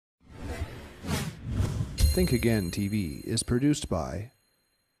Think Again TV is produced by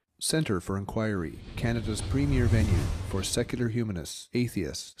Centre for Inquiry, Canada's premier venue for secular humanists,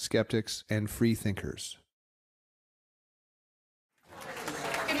 atheists, skeptics, and free thinkers.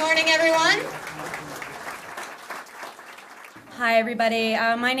 Good morning, everyone. Hi, everybody.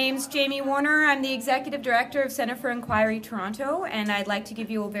 My name's Jamie Warner. I'm the Executive Director of Centre for Inquiry Toronto, and I'd like to give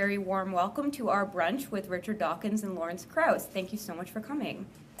you a very warm welcome to our brunch with Richard Dawkins and Lawrence Krauss. Thank you so much for coming.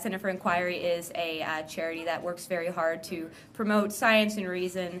 Centre for Inquiry is a charity that works very hard to promote science and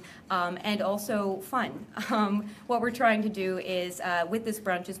reason and also fun. What we're trying to do is, with this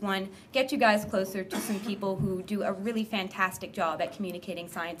brunch, is one, get you guys closer to some people who do a really fantastic job at communicating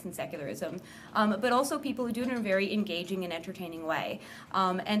science and secularism, but also people who do it in a very engaging and entertaining way.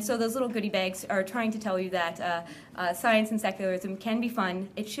 And so those little goodie bags are trying to tell you that science and secularism can be fun,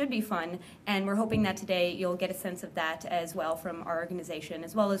 it should be fun, and we're hoping that today you'll get a sense of that as well from our organization,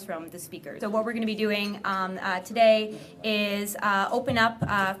 as well as from the speakers. So what we're going to be doing today is open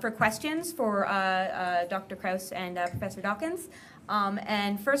up for questions for Dr. Krauss and Professor Dawkins.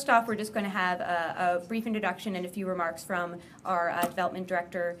 And first off, we're just going to have a brief introduction and a few remarks from our development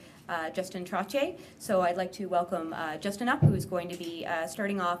director, Justin Trottier. So I'd like to welcome Justin up, who is going to be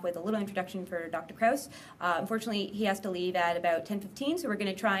starting off with a little introduction for Dr. Krauss. Unfortunately, he has to leave at about 10:15, so we're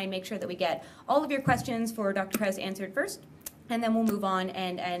going to try and make sure that we get all of your questions for Dr. Krauss answered first, and then we'll move on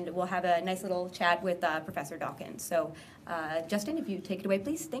and we'll have a nice little chat with Professor Dawkins. So Justin, if you take it away,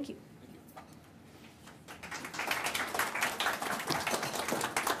 please. Thank you.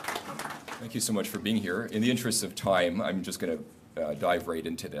 Thank you so much for being here. In the interest of time, I'm just going to dive right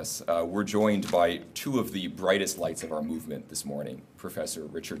into this. We're joined by two of the brightest lights of our movement this morning, Professor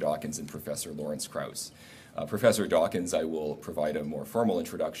Richard Dawkins and Professor Lawrence Krauss. Professor Dawkins, I will provide a more formal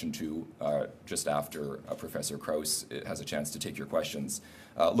introduction to just after Professor Krauss has a chance to take your questions.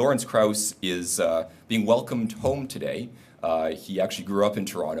 Lawrence Krauss is being welcomed home today. He actually grew up in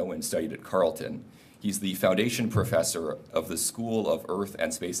Toronto and studied at Carleton. He's the foundation professor of the School of Earth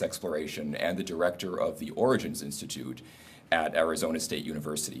and Space Exploration and the director of the Origins Institute at Arizona State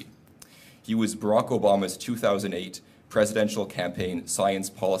University. He was Barack Obama's 2008 Presidential Campaign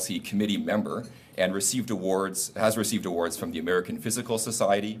Science Policy Committee member and has received awards from the American Physical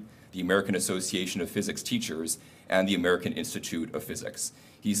Society, the American Association of Physics Teachers, and the American Institute of Physics.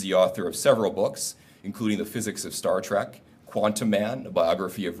 He's the author of several books, including The Physics of Star Trek, Quantum Man, a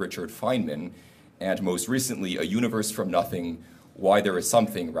biography of Richard Feynman, and most recently, A Universe from Nothing, Why There Is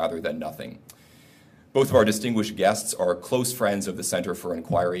Something Rather Than Nothing. Both of our distinguished guests are close friends of the Centre for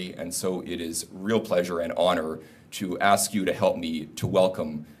Inquiry, and so it is real pleasure and honor to ask you to help me to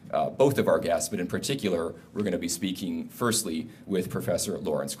welcome both of our guests, but in particular, we're going to be speaking firstly with Professor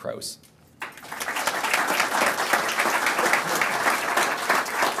Lawrence Krauss.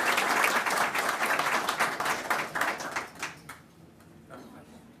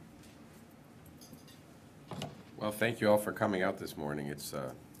 Well, thank you all for coming out this morning. It's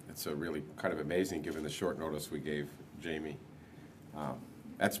a really kind of amazing given the short notice we gave Jamie.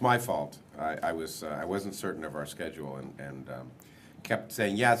 That's my fault. I wasn't certain of our schedule and kept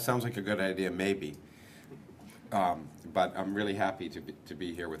saying, yeah, it sounds like a good idea, maybe. But I'm really happy to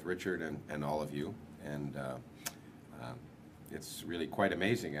be here with Richard and all of you. And it's really quite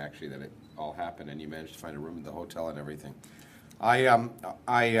amazing, actually, that it all happened and you managed to find a room in the hotel and everything.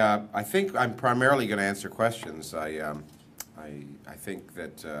 I think I'm primarily going to answer questions. I think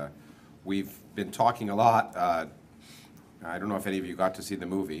that we've been talking a lot. I don't know if any of you got to see the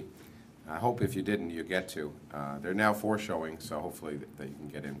movie. I hope if you didn't, you get to. There are now 4 showing, so hopefully that you can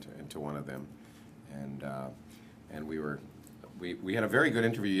get into one of them. And we had a very good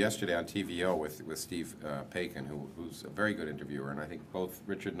interview yesterday on TVO with Steve Paikin, who's a very good interviewer, and I think both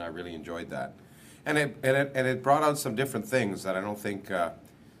Richard and I really enjoyed that. And it brought out some different things that I don't think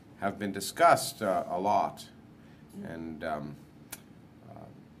have been discussed a lot. And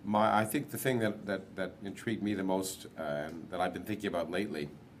I think the thing that intrigued me the most and that I've been thinking about lately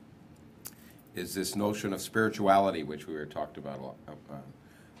is this notion of spirituality, which we were talking about,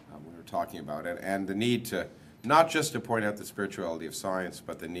 and the need to not just to point out the spirituality of science,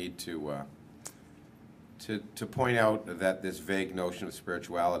 but the need to point out that this vague notion of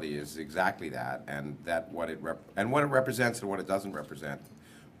spirituality is exactly that, and that what it represents and what it doesn't represent.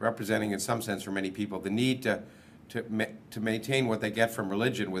 Representing, in some sense, for many people, the need to maintain what they get from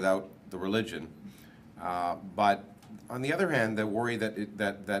religion without the religion, but on the other hand, the worry that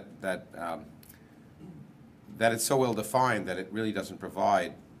it's so ill defined that it really doesn't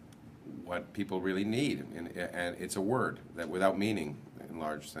provide what people really need, and it's a word that without meaning in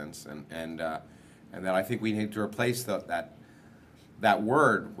large sense, and that I think we need to replace that that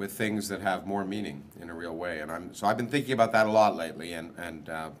word with things that have more meaning in a real way. And so I've been thinking about that a lot lately, and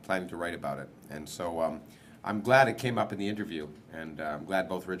planning to write about it. And so I'm glad it came up in the interview, and I'm glad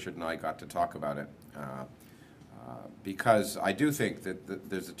both Richard and I got to talk about it. Because I do think that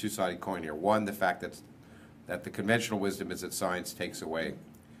there's a two-sided coin here. One, the fact that the conventional wisdom is that science takes away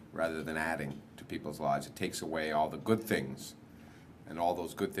rather than adding to people's lives. It takes away all the good things, and all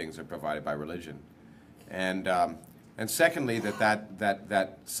those good things are provided by religion. And secondly,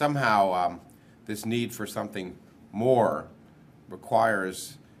 that somehow this need for something more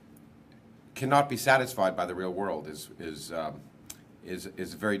cannot be satisfied by the real world is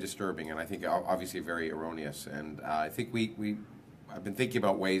very disturbing, and I think obviously very erroneous. And I think I've been thinking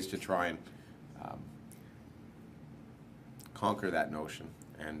about ways to try and conquer that notion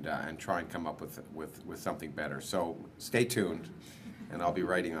and try and come up with something better. So stay tuned, and I'll be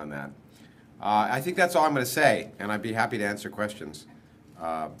writing on that. I think that's all I'm going to say, and I'd be happy to answer questions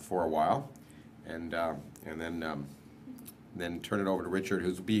for a while, and then turn it over to Richard,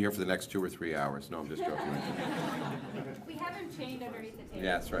 who'll be here for the next 2 or 3 hours. No, I'm just joking. We haven't chained underneath the table.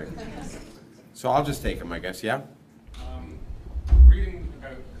 Yeah, that's right. So I'll just take him, I guess, yeah? Reading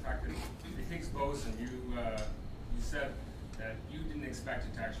about the fact that the Higgs boson, you said that you didn't expect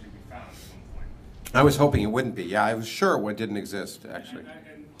it to actually be found at one point. I was hoping it wouldn't be. Yeah, I was sure it didn't exist, actually.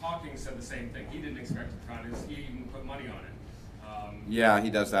 And Hawking said the same thing. He didn't expect it to be found. He even put money on it. Yeah, he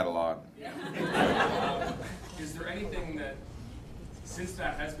does that a lot. Yeah. Is there anything that, since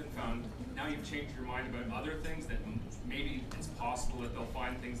that has been found, now you've changed your mind about other things that maybe it's possible that they'll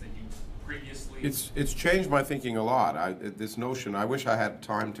find things that you previously... It's changed my thinking a lot. This notion, I wish I had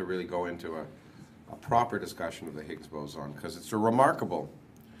time to really go into a proper discussion of the Higgs boson, because it's a remarkable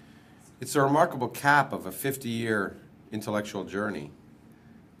cap of a 50-year intellectual journey.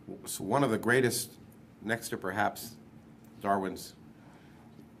 It's one of the greatest, next to perhaps Darwin's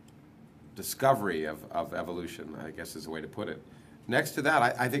discovery of evolution, I guess is the way to put it. Next to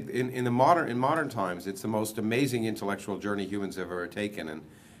that, I think in modern times, it's the most amazing intellectual journey humans have ever taken,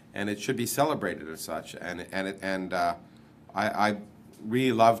 and it should be celebrated as such. And I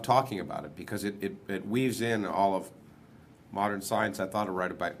really love talking about it because it weaves in all of modern science. I thought of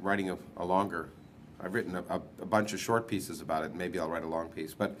writing a longer. I've written a bunch of short pieces about it. Maybe I'll write a long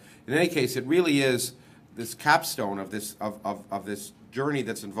piece. But in any case, it really is this capstone of this journey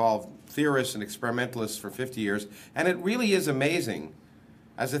that's involved theorists and experimentalists for 50 years, and it really is amazing.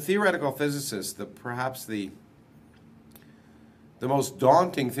 As a theoretical physicist, perhaps the most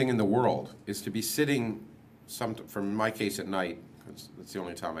daunting thing in the world is to be sitting, in my case at night, because that's the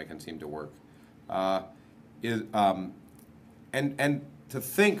only time I can seem to work, and to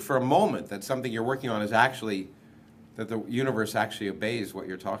think for a moment that something you're working on is actually, that the universe actually obeys what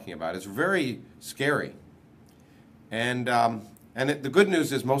you're talking about is very scary. And the good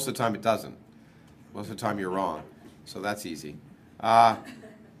news is most of the time it doesn't. Most of the time you're wrong. So that's easy. But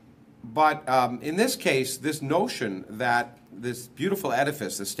in this case, this notion that this beautiful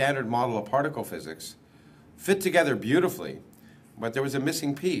edifice, the standard model of particle physics, fit together beautifully, but there was a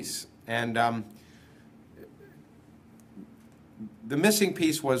missing piece. And the missing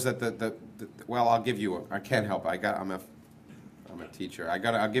piece was that well, I'll give you, I can't help it. I'm a teacher.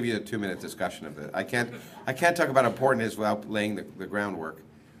 I'll give you a 2-minute discussion of it. I can't talk about how important it is without laying the groundwork.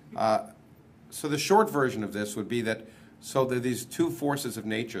 So the short version of this would be that, so there are these two forces of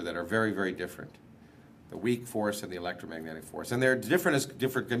nature that are very, very different. The weak force and the electromagnetic force. And they're different as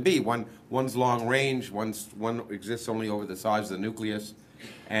different can be. One's long range, one exists only over the size of the nucleus,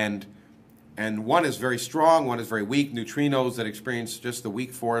 and one is very strong, one is very weak. Neutrinos that experience just the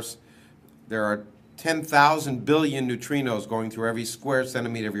weak force. There are 10,000 billion neutrinos going through every square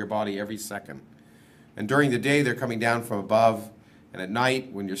centimeter of your body every second. And during the day, they're coming down from above. And at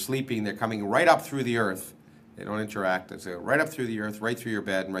night, when you're sleeping, they're coming right up through the Earth. They don't interact. They go right up through the Earth, right through your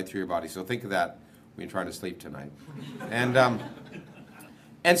bed, and right through your body. So think of that when you're trying to sleep tonight.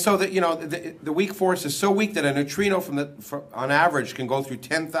 And so that, you know, the weak force is so weak that a neutrino on average can go through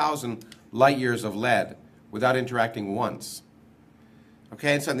 10,000 light years of lead without interacting once.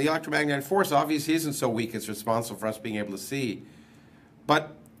 Okay, and so the electromagnetic force obviously isn't so weak it's responsible for us being able to see.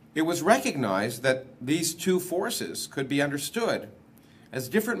 But it was recognized that these two forces could be understood as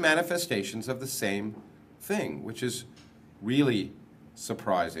different manifestations of the same thing, which is really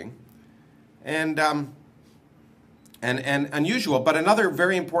surprising and unusual. But another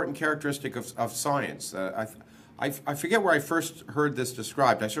very important characteristic of science, I forget where I first heard this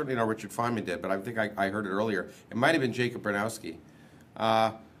described. I certainly know Richard Feynman did, but I think I heard it earlier. It might have been Jacob Bronowski.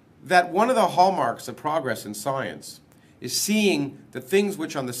 That one of the hallmarks of progress in science is seeing the things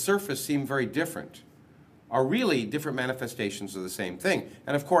which on the surface seem very different are really different manifestations of the same thing.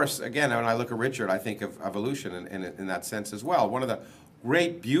 And of course, again, when I look at Richard, I think of evolution in that sense as well. One of the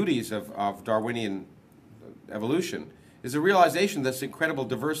great beauties of Darwinian evolution is the realization that this incredible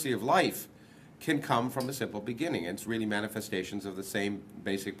diversity of life can come from a simple beginning. It's really manifestations of the same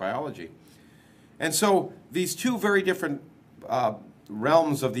basic biology. And so these two very different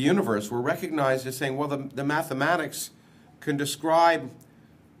realms of the universe were recognized as saying, well, the mathematics can describe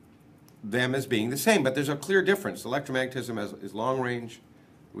them as being the same, but there's a clear difference. Electromagnetism is long range,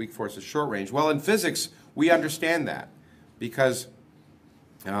 weak force is short range. Well, in physics, we understand that because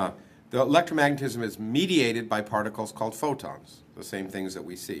the electromagnetism is mediated by particles called photons, the same things that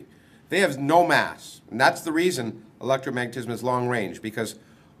we see. They have no mass, and that's the reason electromagnetism is long range, because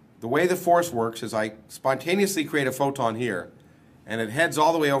the way the force works is I spontaneously create a photon here, and it heads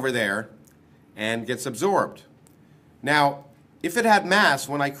all the way over there and gets absorbed. Now, if it had mass,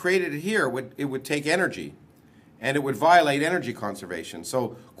 when I created it here, it would take energy, and it would violate energy conservation.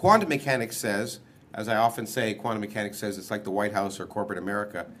 So quantum mechanics says, as I often say, quantum mechanics says it's like the White House or corporate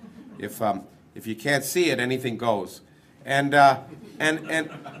America. If you can't see it, anything goes. And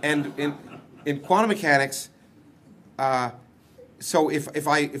in quantum mechanics, so if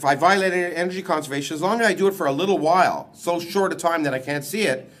I violate energy conservation, as long as I do it for a little while, so short a time that I can't see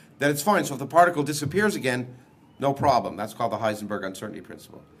it, then it's fine. So if the particle disappears again, no problem. That's called the Heisenberg uncertainty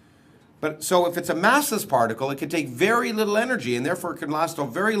principle. But so if it's a massless particle, it can take very little energy, and therefore it can last a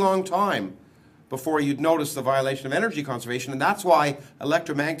very long time before you'd notice the violation of energy conservation, and that's why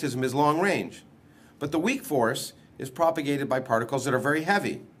electromagnetism is long range. But the weak force is propagated by particles that are very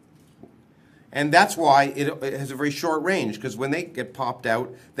heavy. And that's why it has a very short range, because when they get popped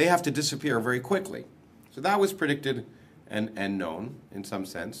out, they have to disappear very quickly. So that was predicted and known in some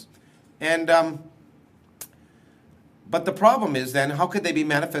sense. But the problem is then, how could they be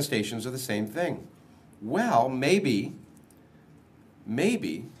manifestations of the same thing? Well, maybe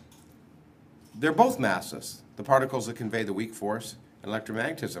they're both massless. The particles that convey the weak force and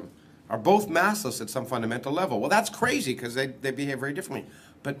electromagnetism are both massless at some fundamental level. Well, that's crazy because they behave very differently.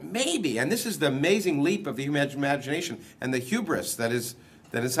 But maybe, and this is the amazing leap of the human imagination and the hubris that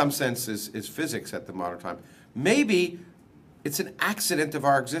in some sense is physics at the modern time. Maybe it's an accident of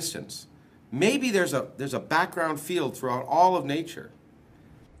our existence. Maybe there's a background field throughout all of nature.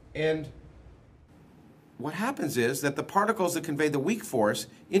 And what happens is that the particles that convey the weak force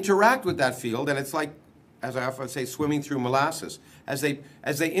interact with that field, and it's like, as I often say, swimming through molasses. As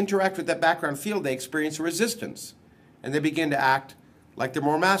they interact with that background field, they experience resistance, and they begin to act like they're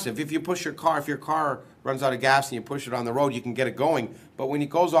more massive. If you push your car, if your car runs out of gas and you push it on the road, you can get it going, but when it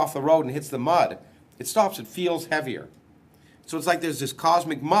goes off the road and hits the mud, it stops, it feels heavier. So it's like there's this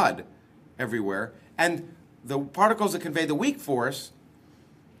cosmic mud everywhere, and the particles that convey the weak force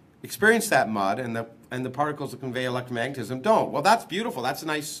experience that mud, and the particles that convey electromagnetism don't. Well, that's beautiful. That's a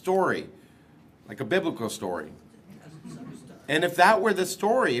nice story, like a biblical story. And if that were the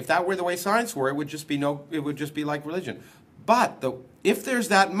story, if that were the way science were, it would just be like religion. But if there's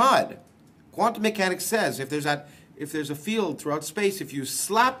that mud, quantum mechanics says if there's a field throughout space, if you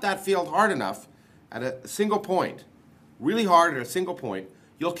slap that field hard enough at a single point, really hard at a single point,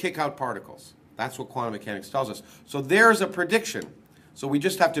 you'll kick out particles. That's what quantum mechanics tells us. So there's a prediction. So we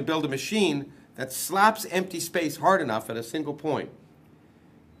just have to build a machine that slaps empty space hard enough at a single point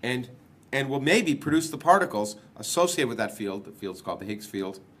and will maybe produce the particles associated with that field. The field's called the Higgs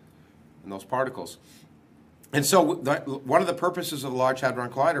field, and those particles. And so one of the purposes of the Large Hadron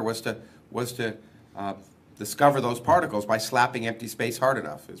Collider was to discover those particles by slapping empty space hard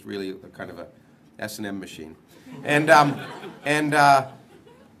enough. It's really a kind of a S&M machine.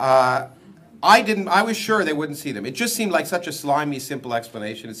 I was sure they wouldn't see them. It just seemed like such a slimy, simple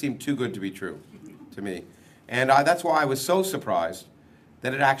explanation. It seemed too good to be true to me. And that's why I was so surprised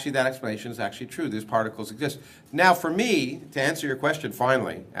that that explanation is actually true. These particles exist. Now, for me, to answer your question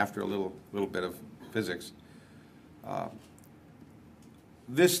finally, after a little bit of physics,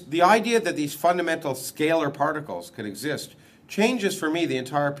 the idea that these fundamental scalar particles can exist changes for me the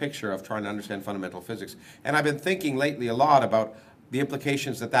entire picture of trying to understand fundamental physics. And I've been thinking lately a lot about the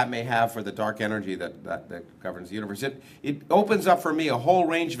implications that may have for the dark energy that governs the universe. It opens up for me a whole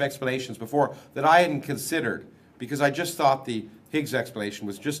range of explanations before that I hadn't considered, because I just thought the Higgs explanation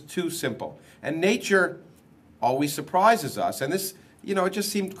was just too simple. And nature always surprises us. And this, it just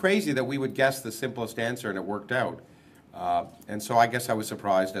seemed crazy that we would guess the simplest answer and it worked out. And so I guess I was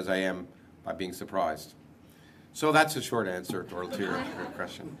surprised, as I am by being surprised. So that's a short answer to your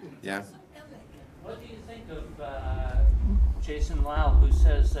question. Yeah? What do you think of Jason Lau, who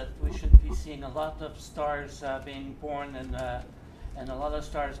says that we should be seeing a lot of stars being born and a lot of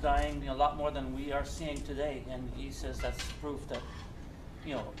stars dying, a lot more than we are seeing today. And he says that's proof that,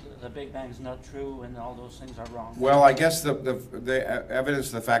 the Big Bang is not true and all those things are wrong. Well, I guess the evidence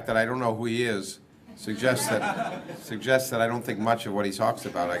of the fact that I don't know who he is suggests that I don't think much of what he talks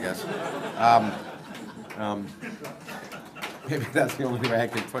about, I guess. Maybe that's the only way I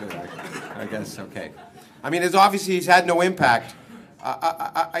can put it, I guess, okay. I mean, it's obviously he's had no impact.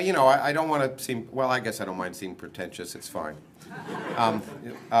 I don't want to seem, well, I guess I don't mind seeming pretentious, it's fine.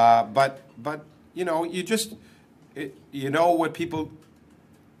 But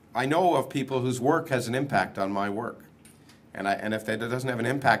I know of people whose work has an impact on my work. And if that doesn't have an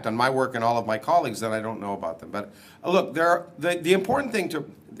impact on my work and all of my colleagues, then I don't know about them. But look, the important thing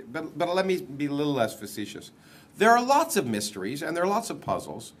but let me be a little less facetious. There are lots of mysteries and there are lots of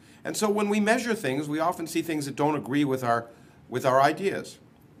puzzles. And so when we measure things, we often see things that don't agree with our ideas.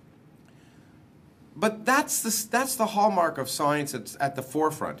 But that's the hallmark of science that's at the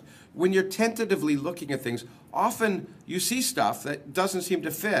forefront. When you're tentatively looking at things, often you see stuff that doesn't seem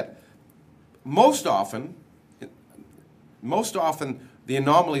to fit. Most often, the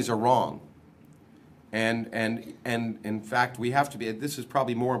anomalies are wrong. And in fact, we have to be, this is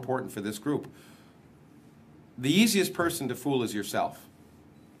probably more important for this group. The easiest person to fool is yourself.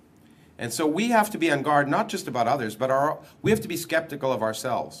 And so we have to be on guard, not just about others, but we have to be skeptical of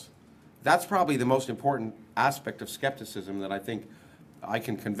ourselves. That's probably the most important aspect of skepticism that I think I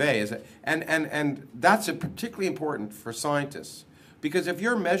can convey. And that's particularly important for scientists. Because if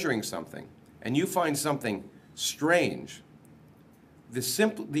you're measuring something and you find something strange,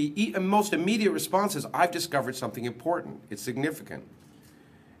 the most immediate response is, I've discovered something important. It's significant.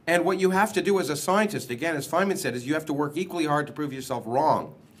 And what you have to do as a scientist, again, as Feynman said, is you have to work equally hard to prove yourself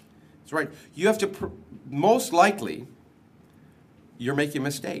wrong. That's right. You have to, most likely, you're making a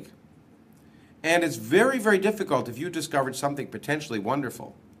mistake. And it's very, very difficult if you discovered something potentially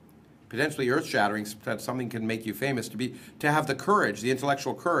wonderful, potentially earth-shattering, that something can make you famous, to have the courage, the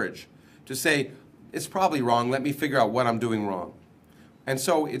intellectual courage, to say, it's probably wrong, let me figure out what I'm doing wrong. And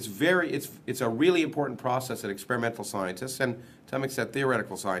so it's a really important process that experimental scientists, and to some extent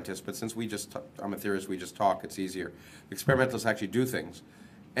theoretical scientists, but since I'm a theorist, we just talk, it's easier. Experimentalists actually do things.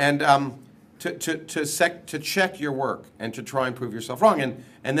 And to check your work and to try and prove yourself wrong.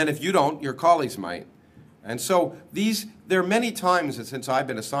 And then if you don't, your colleagues might. And so there are many times since I've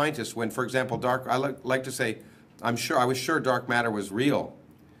been a scientist when, for example, I like to say, I was sure dark matter was real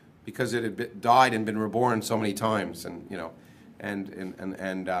because it had died and been reborn so many times, and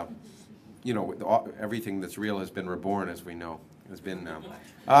everything that's real has been reborn, as we know. Has been,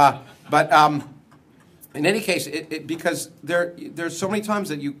 in any case, because there's so many times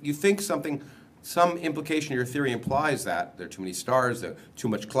that you think some implication of your theory implies that there are too many stars, there too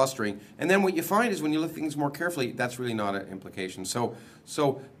much clustering, and then what you find is when you look at things more carefully, that's really not an implication.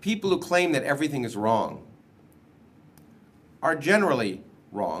 So people who claim that everything is wrong are generally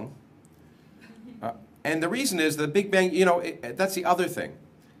wrong. And the reason is the Big Bang, that's the other thing.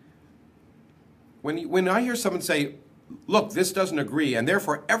 When I hear someone say, look, this doesn't agree, and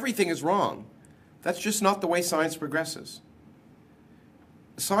therefore everything is wrong, that's just not the way science progresses.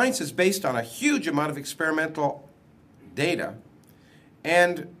 Science is based on a huge amount of experimental data,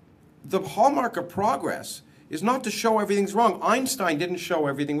 and the hallmark of progress is not to show everything's wrong. Einstein didn't show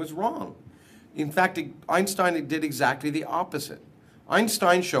everything was wrong. In fact, Einstein did exactly the opposite.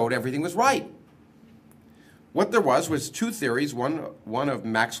 Einstein showed everything was right. What there was two theories, one of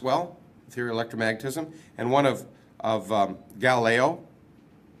Maxwell, theory of electromagnetism, and one of Galileo,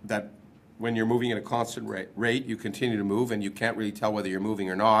 that when you're moving at a constant rate, you continue to move, and you can't really tell whether you're moving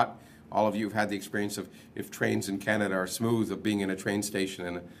or not. All of you have had the experience of, if trains in Canada are smooth, of being in a train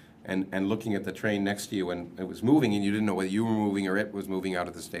station and looking at the train next to you when it was moving, and you didn't know whether you were moving or it was moving out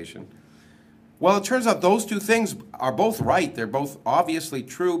of the station. Well, it turns out those two things are both right. They're both obviously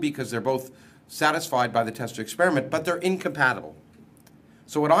true because they're both satisfied by the test of experiment, but they're incompatible.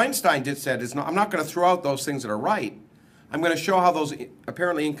 So what Einstein said is, I'm not going to throw out those things that are right. I'm going to show how those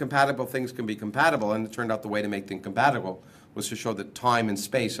apparently incompatible things can be compatible, and it turned out the way to make them compatible was to show that time and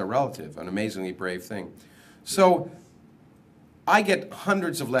space are relative, an amazingly brave thing. So I get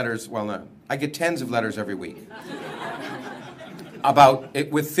hundreds of letters, I get tens of letters every week about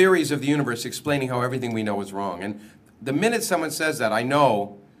it, with theories of the universe explaining how everything we know is wrong. And the minute someone says that, I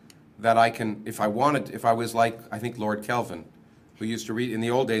know that I can, if I was like, I think, Lord Kelvin, who used to read, in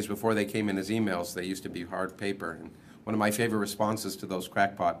the old days before they came in as emails, they used to be hard paper. And one of my favorite responses to those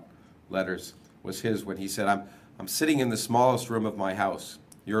crackpot letters was his when he said, I'm sitting in the smallest room of my house.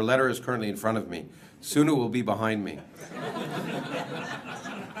 Your letter is currently in front of me. Soon it will be behind me.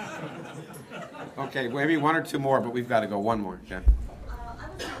 Okay, maybe one or two more, but we've got to go. One more, Jen.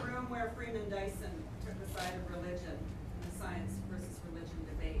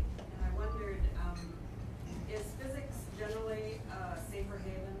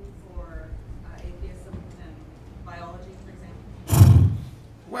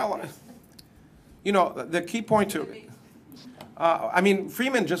 Well, you know, the key point to, I mean,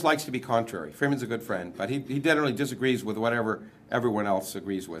 Freeman just likes to be contrary. Freeman's a good friend, but he generally disagrees with whatever everyone else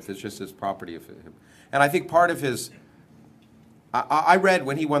agrees with. It's just his property of him. And I think part of his, I read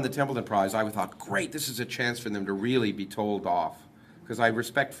when he won the Templeton Prize, I thought, great, this is a chance for them to really be told off. Because I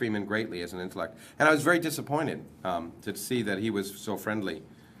respect Freeman greatly as an intellect. And I was very disappointed to see that he was so friendly.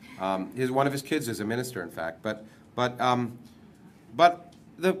 One of his kids is a minister, in fact. But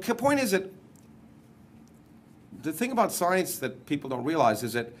the point is that the thing about science that people don't realize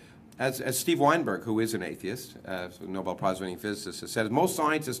is that, as Steve Weinberg, who is an atheist, Nobel Prize-winning physicist, has said, most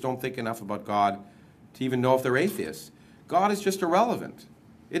scientists don't think enough about God to even know if they're atheists. God is just irrelevant.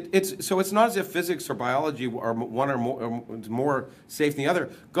 So it's not as if physics or biology are one or more safe than the other.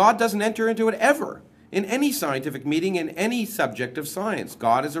 God doesn't enter into it ever. In any scientific meeting, in any subject of science,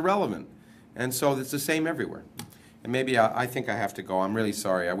 God is irrelevant. And so it's the same everywhere. And maybe I think I have to go. I'm really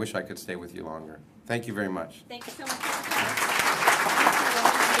sorry. I wish I could stay with you longer. Thank you very much. Thank you so much.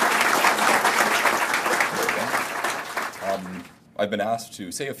 I've been asked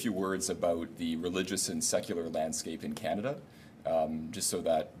to say a few words about the religious and secular landscape in Canada, just so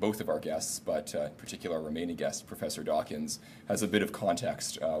that both of our guests, but in particular our remaining guest, Professor Dawkins, has a bit of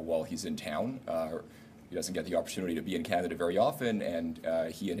context while he's in town. He doesn't get the opportunity to be in Canada very often, and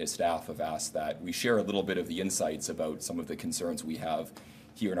he and his staff have asked that we share a little bit of the insights about some of the concerns we have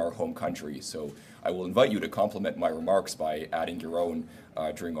here in our home country. So I will invite you to complement my remarks by adding your own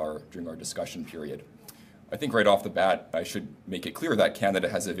during our discussion period. I think right off the bat, I should make it clear that Canada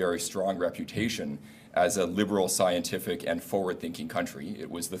has a very strong reputation as a liberal, scientific, and forward-thinking country.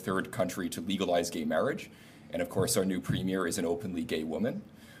 It was the third country to legalize gay marriage, and of course our new premier is an openly gay woman.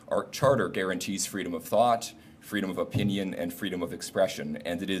 Our charter guarantees freedom of thought, freedom of opinion, and freedom of expression,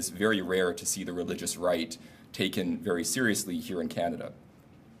 and it is very rare to see the religious right taken very seriously here in Canada.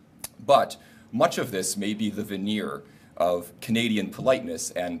 But much of this may be the veneer of Canadian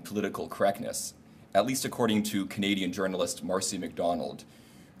politeness and political correctness, at least according to Canadian journalist Marcy MacDonald,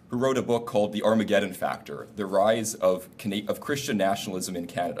 who wrote a book called The Armageddon Factor, The Rise of Christian Nationalism in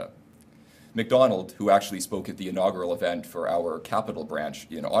Canada. MacDonald, who actually spoke at the inaugural event for our capital branch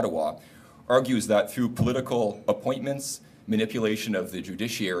in Ottawa, argues that through political appointments, manipulation of the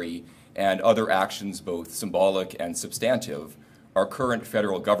judiciary, and other actions both symbolic and substantive, our current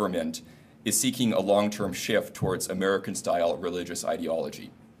federal government is seeking a long-term shift towards American-style religious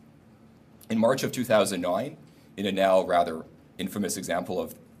ideology. In March of 2009, in a now rather infamous example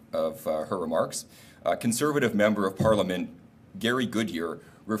of her remarks, a Conservative Member of Parliament, Gary Goodyear,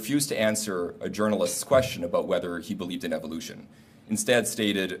 refused to answer a journalist's question about whether he believed in evolution. Instead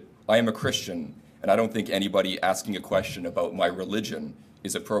stated, "I am a Christian, and I don't think anybody asking a question about my religion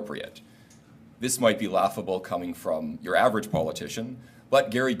is appropriate." This might be laughable coming from your average politician, but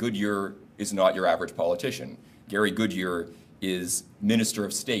Gary Goodyear is not your average politician. Gary Goodyear is Minister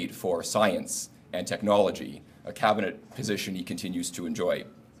of State for Science and Technology, a cabinet position he continues to enjoy.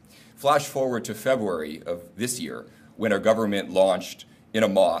 Flash forward to February of this year, when our government launched in a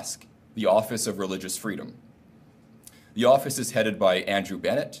mosque the Office of Religious Freedom. The office is headed by Andrew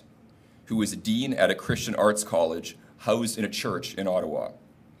Bennett, who is a dean at a Christian arts college housed in a church in Ottawa.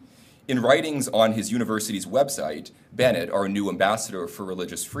 In writings on his university's website, Bennett, our new ambassador for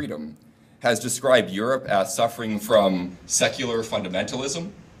religious freedom, has described Europe as suffering from secular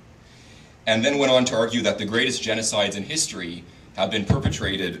fundamentalism, and then went on to argue that the greatest genocides in history have been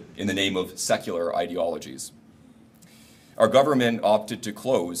perpetrated in the name of secular ideologies. Our government opted to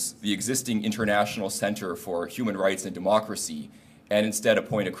close the existing International Center for Human Rights and Democracy and instead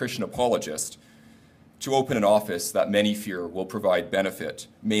appoint a Christian apologist to open an office that many fear will provide benefit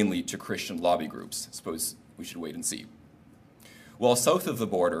mainly to Christian lobby groups. I suppose we should wait and see. While south of the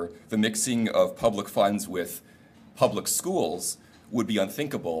border, the mixing of public funds with public schools would be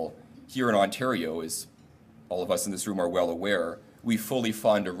unthinkable, here in Ontario, as all of us in this room are well aware, we fully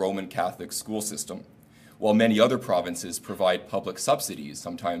fund a Roman Catholic school system, while many other provinces provide public subsidies,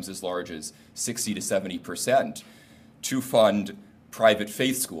 sometimes as large as 60 to 70%, to fund private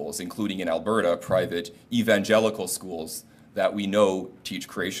faith schools, including in Alberta, private evangelical schools that we know teach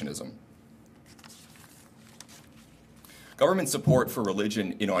creationism. Government support for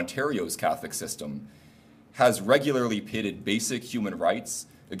religion in Ontario's Catholic system has regularly pitted basic human rights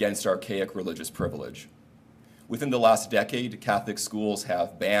against archaic religious privilege. Within the last decade, Catholic schools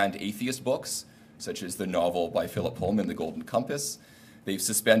have banned atheist books, such as the novel by Philip Pullman, The Golden Compass. They've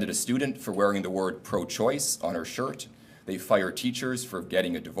suspended a student for wearing the word pro-choice on her shirt. They've fired teachers for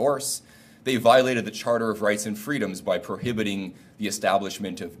getting a divorce. They violated the Charter of Rights and Freedoms by prohibiting the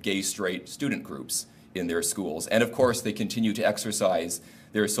establishment of gay-straight student groups in their schools. And of course, they continue to exercise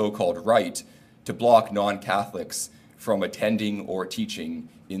their so-called right to block non-Catholics from attending or teaching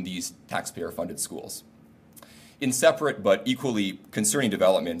in these taxpayer-funded schools. In separate but equally concerning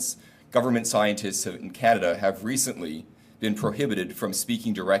developments, government scientists in Canada have recently been prohibited from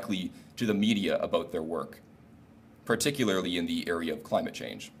speaking directly to the media about their work, particularly in the area of climate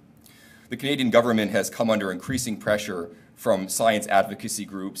change. The Canadian government has come under increasing pressure from science advocacy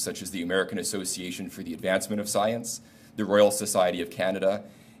groups such as the American Association for the Advancement of Science, the Royal Society of Canada,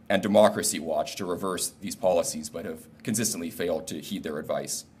 and Democracy Watch to reverse these policies, but have consistently failed to heed their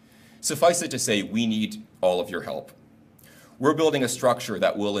advice. Suffice it to say, we need all of your help. We're building a structure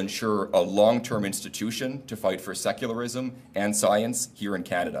that will ensure a long-term institution to fight for secularism and science here in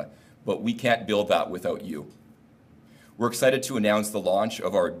Canada, but we can't build that without you. We're excited to announce the launch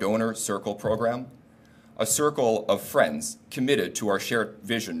of our Donor Circle program, a circle of friends committed to our shared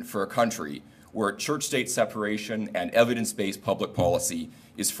vision for a country where church-state separation and evidence-based public policy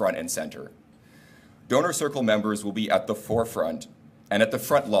is front and center. Donor Circle members will be at the forefront and at the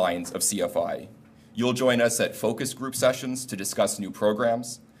front lines of CFI. You'll join us at focus group sessions to discuss new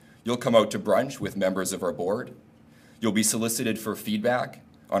programs. You'll come out to brunch with members of our board. You'll be solicited for feedback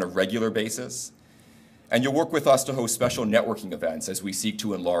on a regular basis. And you'll work with us to host special networking events as we seek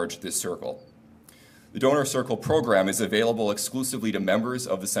to enlarge this circle. The Donor Circle program is available exclusively to members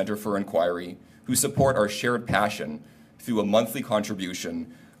of the Centre for Inquiry who support our shared passion through a monthly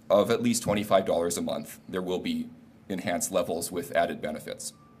contribution of at least $25 a month. There will be enhanced levels with added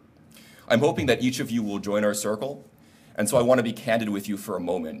benefits. I'm hoping that each of you will join our circle, and so I want to be candid with you for a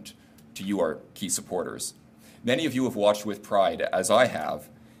moment, to you, our key supporters. Many of you have watched with pride, as I have,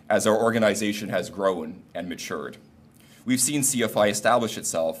 as our organization has grown and matured. We've seen CFI establish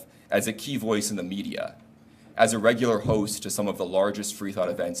itself as a key voice in the media, as a regular host to some of the largest free thought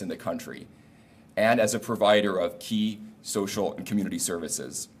events in the country, and as a provider of key social and community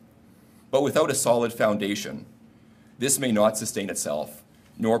services. But without a solid foundation, this may not sustain itself,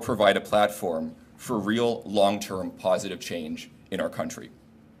 nor provide a platform for real long-term positive change in our country.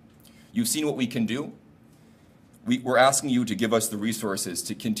 You've seen what we can do. We're asking you to give us the resources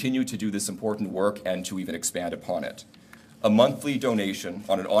to continue to do this important work and to even expand upon it. A monthly donation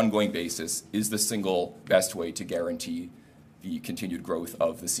on an ongoing basis is the single best way to guarantee the continued growth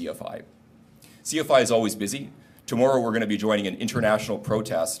of the CFI. CFI is always busy. Tomorrow we're going to be joining an international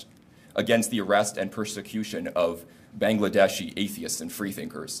protest against the arrest and persecution of Bangladeshi atheists and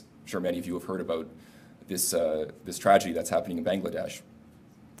freethinkers. I'm sure many of you have heard about this tragedy that's happening in Bangladesh.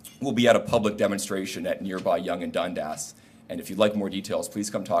 We'll be at a public demonstration at nearby Yonge and Dundas, and if you'd like more details, please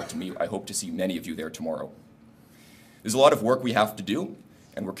come talk to me. I hope to see many of you there tomorrow. There's a lot of work we have to do,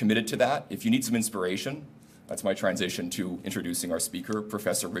 and we're committed to that. If you need some inspiration, that's my transition to introducing our speaker,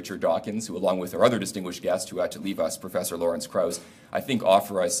 Professor Richard Dawkins, who, along with our other distinguished guest who had to leave us, Professor Lawrence Krauss, I think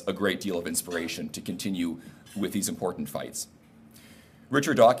offer us a great deal of inspiration to continue with these important fights.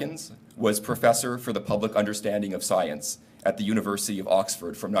 Richard Dawkins was Professor for the Public Understanding of Science at the University of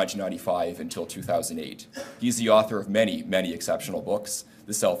Oxford from 1995 until 2008. He's the author of many, many exceptional books: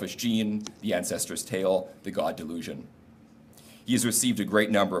 The Selfish Gene, The Ancestor's Tale, The God Delusion. He has received a great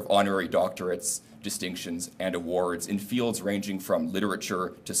number of honorary doctorates, distinctions, and awards in fields ranging from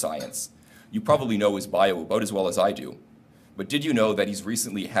literature to science. You probably know his bio about as well as I do, but did you know that he's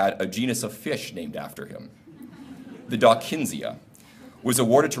recently had a genus of fish named after him? The Dawkinsia was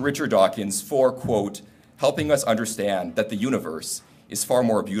awarded to Richard Dawkins for, quote, helping us understand that the universe is far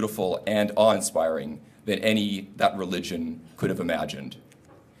more beautiful and awe-inspiring than any that religion could have imagined.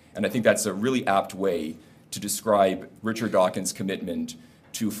 And I think that's a really apt way to describe Richard Dawkins' commitment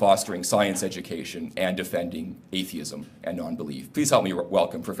to fostering science education and defending atheism and non-belief. Please help me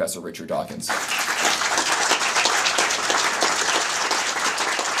welcome Professor Richard Dawkins.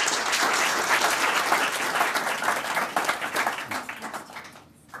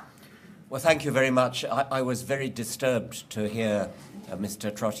 Well, thank you very much. I was very disturbed to hear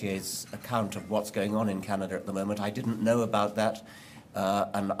Mr. Trottier's account of what's going on in Canada at the moment. I didn't know about that,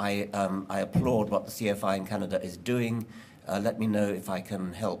 and I applaud what the CFI in Canada is doing. Let me know if I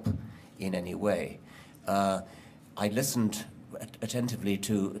can help in any way. I listened attentively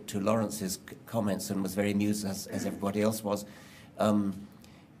to Lawrence's comments and was very amused, as everybody else was. On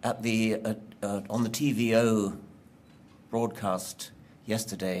the TVO broadcast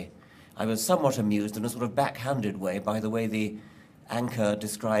yesterday, I was somewhat amused in a sort of backhanded way by the way the anchor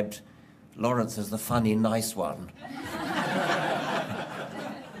described Lawrence as the funny, nice one.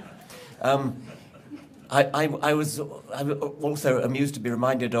 I was also amused to be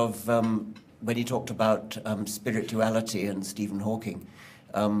reminded of when he talked about spirituality and Stephen Hawking.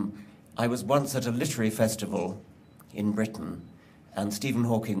 I was once at a literary festival in Britain, and Stephen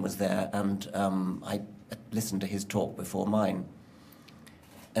Hawking was there, and I listened to his talk before mine.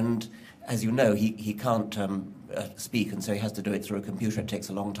 And as you know, he can't speak, and so he has to do it through a computer. It takes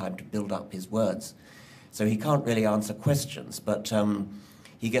a long time to build up his words. So he can't really answer questions, but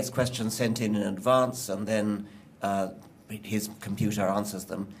he gets questions sent in advance, and then his computer answers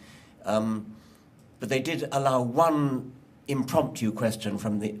them. But they did allow one impromptu question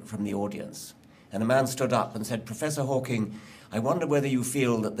from the audience. And a man stood up and said, "Professor Hawking, I wonder whether you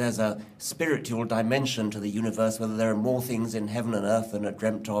feel that there's a spiritual dimension to the universe, whether there are more things in heaven and earth than are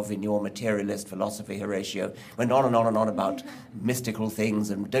dreamt of in your materialist philosophy, Horatio." Went on and on and on about mystical things,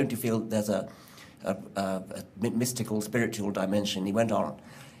 and don't you feel that there's a mystical, spiritual dimension? He went on.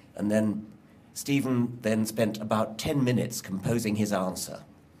 And then Stephen then spent about 10 minutes composing his answer.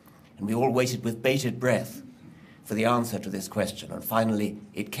 And we all waited with bated breath for the answer to this question. And finally,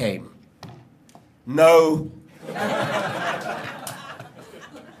 it came. No.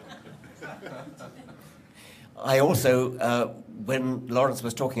 I also, when Lawrence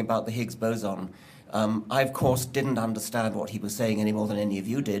was talking about the Higgs boson, I, of course, didn't understand what he was saying any more than any of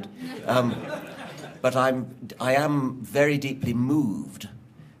you did. But I am very deeply moved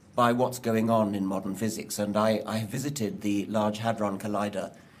by what's going on in modern physics. And I have visited the Large Hadron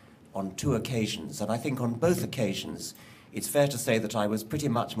Collider on 2 occasions. And I think on both occasions, it's fair to say that I was pretty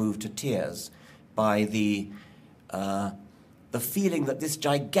much moved to tears by the feeling that this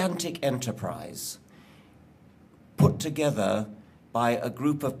gigantic enterprise, put together by a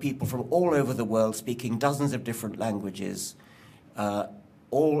group of people from all over the world speaking dozens of different languages,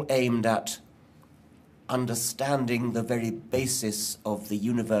 all aimed at understanding the very basis of the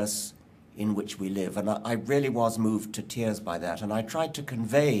universe in which we live. And I really was moved to tears by that. And I tried to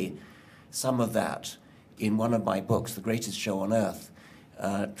convey some of that in one of my books, The Greatest Show on Earth,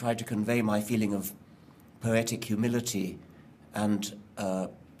 tried to convey my feeling of poetic humility and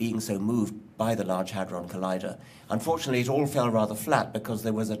being so moved by the Large Hadron Collider. Unfortunately, it all fell rather flat because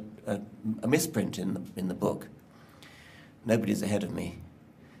there was a misprint in the book. Nobody's ahead of me.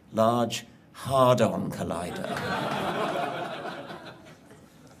 Large Hard-on Collider.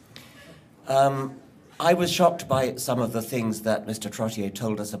 I was shocked by some of the things that Mr. Trottier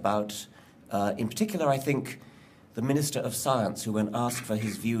told us about. In particular, I think the Minister of Science, who when asked for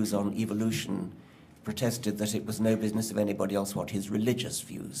his views on evolution, protested that it was no business of anybody else what his religious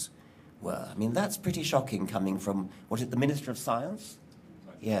views were. I mean, that's pretty shocking coming from, what is it, the Minister of Science?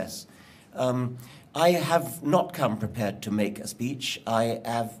 Yes. I have not come prepared to make a speech.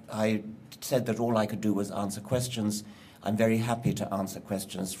 I said that all I could do was answer questions. I'm very happy to answer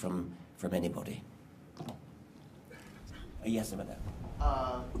questions from anybody. Yes, over there.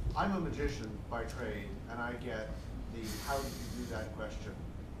 I'm a magician by trade, and I get the "how did you do that" question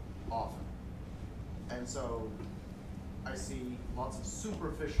often. And so I see lots of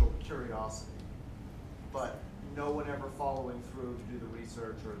superficial curiosity, but no one ever following through to do the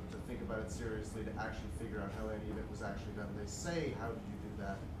research or to think about it seriously to actually figure out how any of it was actually done. They say, "How did you do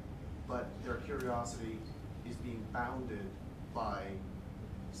that?" But their curiosity is being bounded by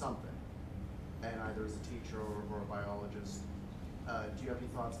something, and either as a teacher or a biologist. Do you have any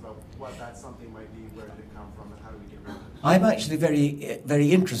thoughts about what that something might be, where did it come from, and how do we get rid of it? I'm actually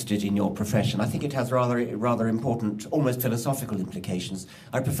very interested in your profession. I think it has rather important, almost philosophical implications.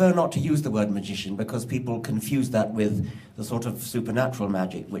 I prefer not to use the word magician because people confuse that with the sort of supernatural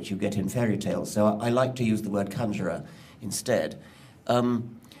magic which you get in fairy tales. So I like to use the word conjurer instead. I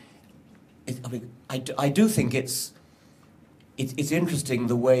do think it's interesting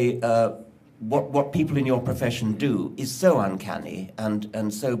the way what people in your profession do is so uncanny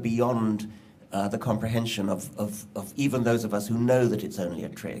and so beyond the comprehension of even those of us who know that it's only a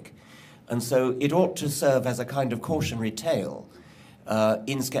trick. And so it ought to serve as a kind of cautionary tale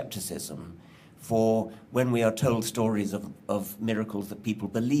in skepticism for when we are told stories of miracles that people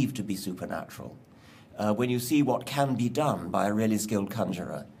believe to be supernatural. When you see what can be done by a really skilled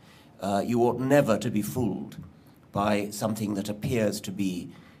conjurer, you ought never to be fooled by something that appears to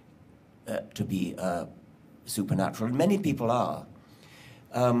be supernatural. And many people are.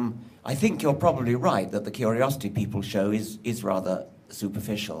 I think you're probably right that the curiosity people show is rather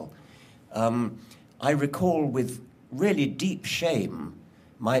superficial. I recall with really deep shame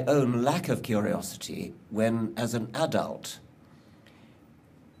my own lack of curiosity when, as an adult,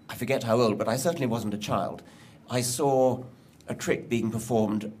 I forget how old, but I certainly wasn't a child, I saw a trick being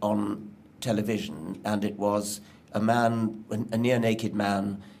performed on television, and it was a man, a near-naked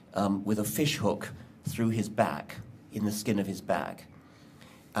man, with a fish hook through his back, in the skin of his back,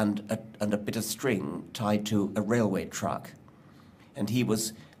 and a bit of string tied to a railway truck. And he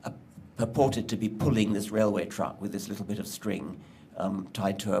was purported to be pulling this railway truck with this little bit of string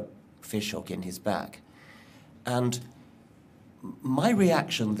tied to a fish hook in his back. And my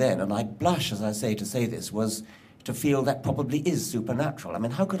reaction then, and I blush as I say to say this, was to feel that probably is supernatural. I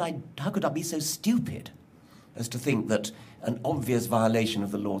mean, how could I be so stupid as to think that an obvious violation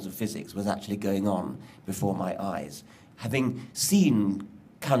of the laws of physics was actually going on before my eyes? Having seen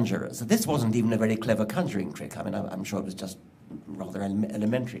conjurers, this wasn't even a very clever conjuring trick. I mean, I'm sure it was just rather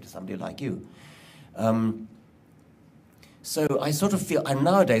elementary to somebody like you. So I sort of feel, and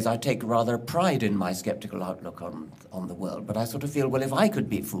nowadays I take rather pride in my skeptical outlook on the world, but I sort of feel, well, if I could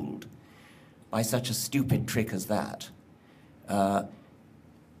be fooled by such a stupid trick as that,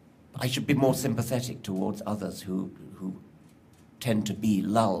 I should be more sympathetic towards others who tend to be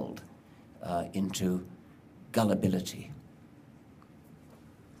lulled into gullibility.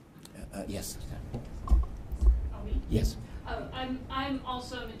 Yes. Yes. I'm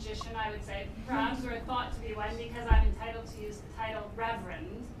also a magician, I would say, perhaps, or thought to be one, because I'm entitled to use the title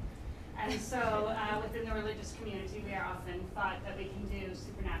Reverend. And so within the religious community, we are often thought that we can do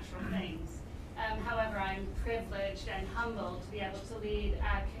supernatural things. However, I'm privileged and humbled to be able to lead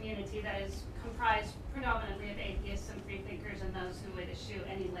a community that is comprised predominantly of atheists and freethinkers and those who would eschew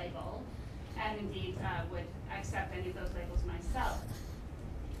any label, and indeed would accept any of those labels myself.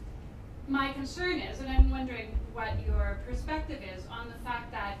 My concern is, and I'm wondering what your perspective is on the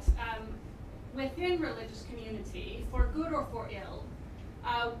fact that within religious community, for good or for ill,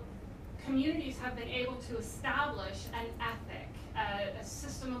 communities have been able to establish an ethic, a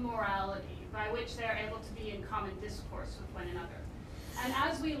system of morality by which they are able to be in common discourse with one another. And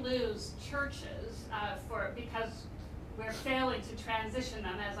as we lose churches because we're failing to transition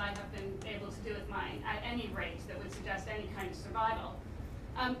them, as I have been able to do with mine, at any rate that would suggest any kind of survival,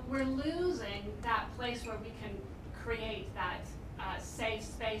 we're losing that place where we can create that safe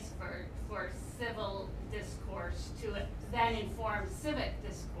space for civil discourse to then inform civic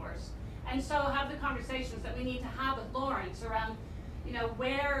discourse. And so have the conversations that we need to have with Lawrence around,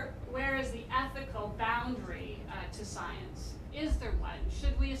 where is the ethical boundary to science? Is there one?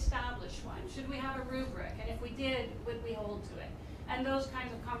 Should we establish one? Should we have a rubric? And if we did, would we hold to it? And those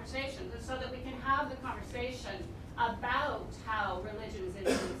kinds of conversations. And so that we can have the conversation about how religion is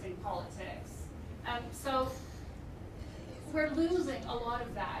influencing politics. So we're losing a lot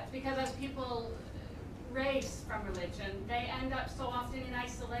of that, because as people race from religion, they end up so often in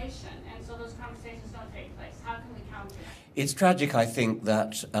isolation, and so those conversations don't take place. How can we counter that? It's tragic, I think,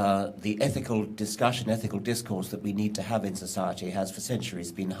 that the ethical discussion, ethical discourse that we need to have in society has for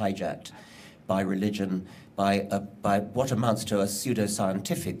centuries been hijacked by religion, by what amounts to a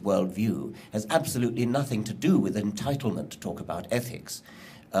pseudo-scientific worldview, has absolutely nothing to do with entitlement to talk about ethics.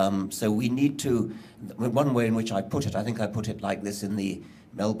 So we need to, one way in which I put it, I think I put it like this in the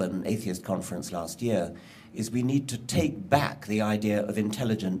Melbourne Atheist Conference last year, is we need to take back the idea of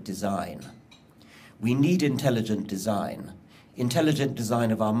intelligent design. We need intelligent design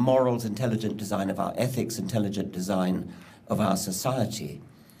of our morals, intelligent design of our ethics, intelligent design of our society.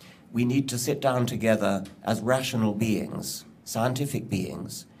 We need to sit down together as rational beings, scientific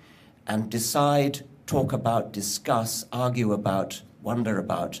beings, and decide, talk about, discuss, argue about, wonder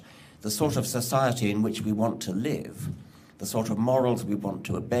about the sort of society in which we want to live, the sort of morals we want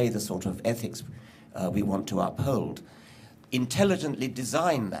to obey, the sort of ethics we want to uphold. Intelligently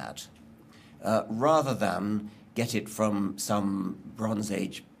design that, rather than get it from some Bronze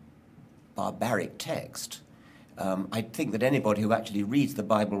Age barbaric text. I think that anybody who actually reads the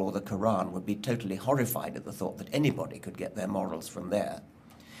Bible or the Quran would be totally horrified at the thought that anybody could get their morals from there.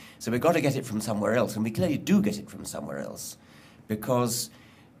 So we've got to get it from somewhere else, and we clearly do get it from somewhere else, because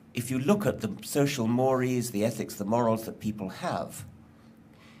if you look at the social mores, the ethics, the morals that people have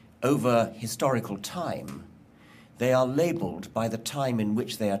over historical time, they are labeled by the time in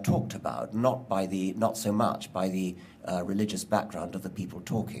which they are talked about, not so much by the religious background of the people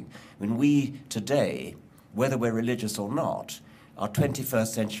talking. When we today, whether we're religious or not, are 21st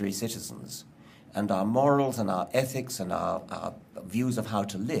century citizens, and our morals and our ethics and our views of how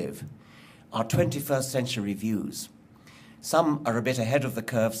to live are 21st century views. Some are a bit ahead of the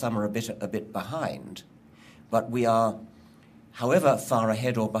curve, some are a bit behind, but we are, however far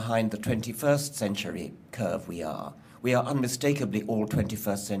ahead or behind the 21st century curve we are unmistakably all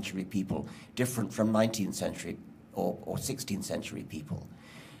 21st century people, different from 19th century or 16th century people.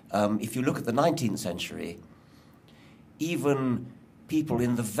 If you look at the 19th century, even people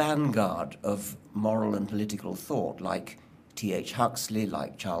in the vanguard of moral and political thought, like T.H. Huxley,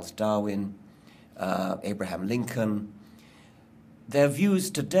 like Charles Darwin, Abraham Lincoln, their views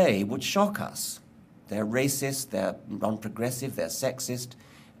today would shock us. They're racist, they're non-progressive, they're sexist.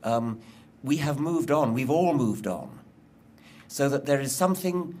 We have moved on, we've all moved on. So that there is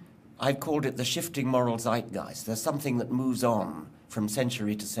something, I've called it the shifting moral zeitgeist. There's something that moves on from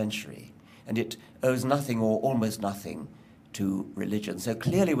century to century, and it owes nothing or almost nothing to religion. So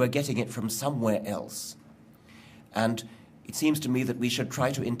clearly we're getting it from somewhere else. And it seems to me that we should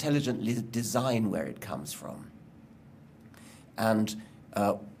try to intelligently design where it comes from and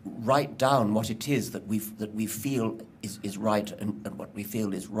write down what it is that we feel is right and what we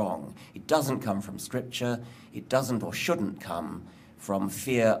feel is wrong. It doesn't come from Scripture. It doesn't or shouldn't come from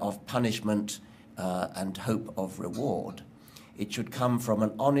fear of punishment and hope of reward. It should come from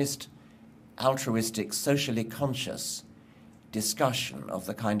an honest, altruistic, socially conscious discussion of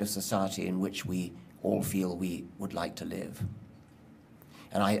the kind of society in which we all feel we would like to live.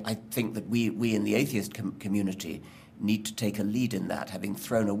 And I think that we in the atheist community need to take a lead in that, having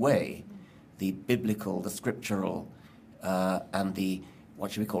thrown away the biblical, the scriptural, and the,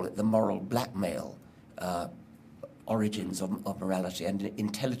 what should we call it, the moral blackmail origins of morality, and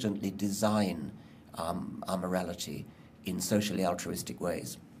intelligently design our morality in socially altruistic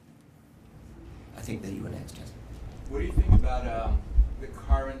ways. I think that you were next, yes. What do you think about the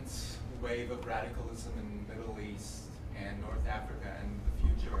current wave of radicalism in the Middle East and North Africa and the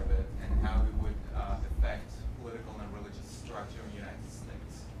future of it, and how it would affect political and religious structure in the United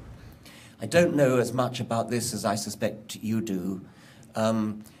States? I don't know as much about this as I suspect you do.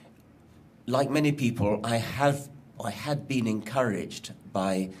 Like many people, I had been encouraged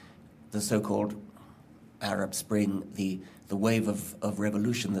by the so-called Arab Spring, the wave of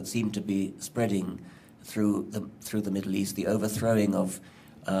revolution that seemed to be spreading through the Middle East, the overthrowing of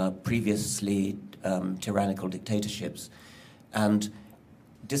previously tyrannical dictatorships, and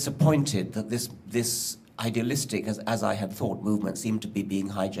disappointed that this idealistic, as I had thought, movement seemed to be being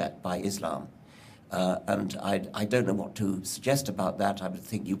hijacked by Islam. And I don't know what to suggest about that. I would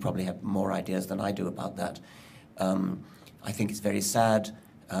think you probably have more ideas than I do about that. I think it's very sad,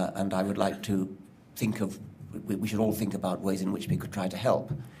 and I would like to think of, we should all think about ways in which we could try to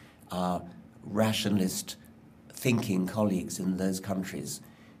help our rationalist thinking colleagues in those countries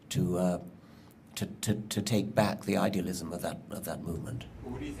to take back the idealism of that movement.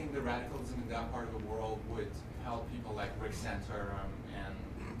 What do you think the radicalism in that part of the world would help people like Rick Santorum and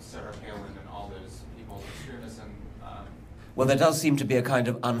Sarah Palin and all those people, extremists and... Well, there does seem to be a kind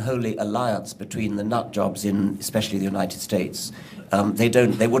of unholy alliance between the nut jobs in, especially the United States.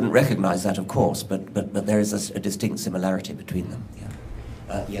 They wouldn't recognize that, of course, but there is a distinct similarity between them.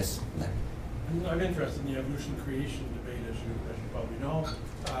 Yeah. Yes. I'm interested in the evolution-creation debate, as you probably know,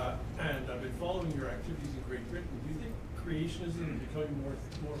 and I've been following your activities in Great Britain. Do you think creationism is becoming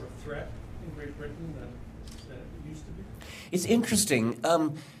more of a threat in Great Britain than it used to be? It's interesting.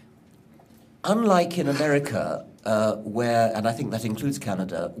 Unlike in America, where, and I think that includes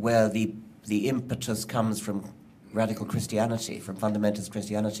Canada, where the impetus comes from radical Christianity, from fundamentalist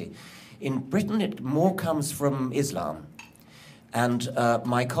Christianity, in Britain it more comes from Islam. And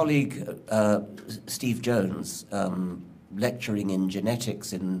my colleague, Steve Jones, lecturing in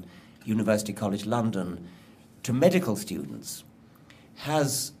genetics in University College London to medical students,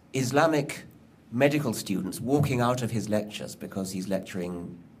 has Islamic medical students walking out of his lectures because he's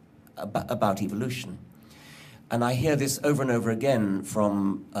lecturing about evolution. And I hear this over and over again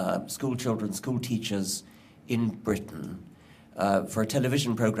from school children, school teachers in Britain. For a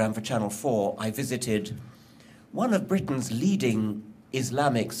television program for Channel 4, I visited one of Britain's leading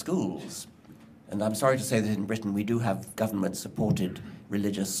Islamic schools. And I'm sorry to say that in Britain we do have government-supported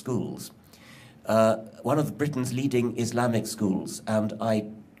religious schools. One of Britain's leading Islamic schools, and I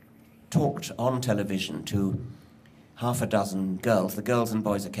talked on television to half a dozen girls. The girls and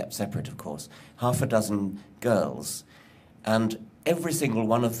boys are kept separate, of course. Half a dozen girls, and every single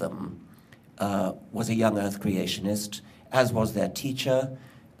one of them was a young earth creationist, as was their teacher,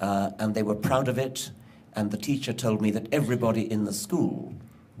 and they were proud of it. And the teacher told me that everybody in the school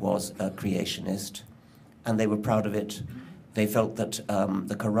was a creationist, and they were proud of it. They felt that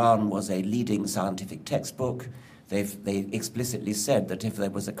the Quran was a leading scientific textbook. They explicitly said that if there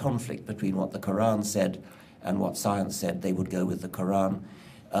was a conflict between what the Quran said and what science said, they would go with the Quran.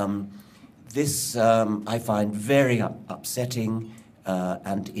 This I find very upsetting,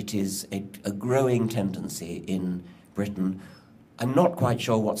 and it is a growing tendency in Britain. I'm not quite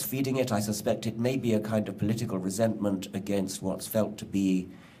sure what's feeding it. I suspect it may be a kind of political resentment against what's felt to be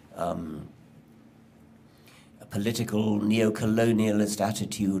a political neo-colonialist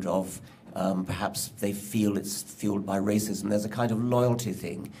attitude of perhaps they feel it's fueled by racism. There's a kind of loyalty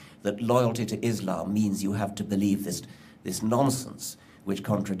thing, that loyalty to Islam means you have to believe this nonsense which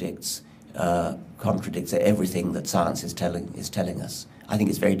contradicts everything that science is telling us. I think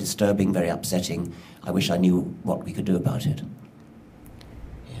it's very disturbing, very upsetting. I wish I knew what we could do about it.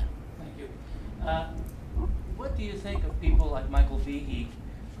 What do you think of people like Michael Behe,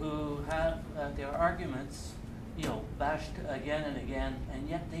 who have their arguments, bashed again and again, and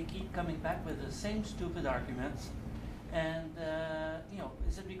yet they keep coming back with the same stupid arguments? And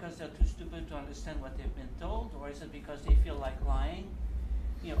is it because they're too stupid to understand what they've been told, or is it because they feel like lying?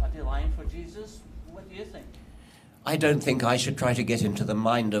 Are they lying for Jesus? What do you think? I don't think I should try to get into the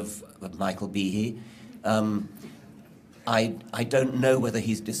mind of Michael Behe. I don't know whether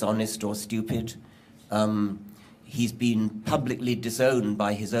he's dishonest or stupid. He's been publicly disowned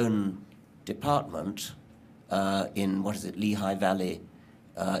by his own department in, Lehigh Valley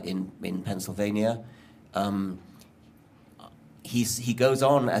in Pennsylvania. He goes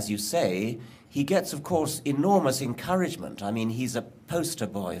on, as you say. He gets, of course, enormous encouragement. I mean, he's a poster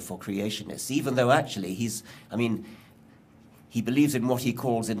boy for creationists, even though actually he believes in what he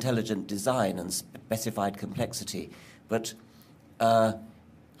calls intelligent design and specified complexity. But,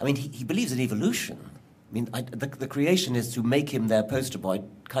 he believes in evolution. The creationists who make him their poster boy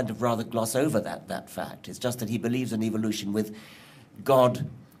kind of rather gloss over that fact. It's just that he believes in evolution with God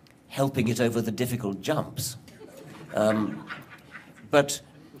helping it over the difficult jumps. But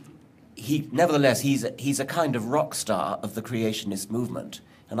nevertheless, he's a kind of rock star of the creationist movement.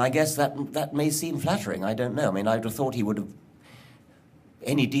 And I guess that may seem flattering. I don't know. I would have thought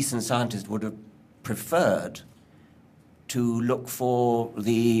any decent scientist would have preferred to look for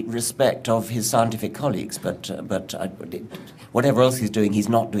the respect of his scientific colleagues, but whatever else he's doing, he's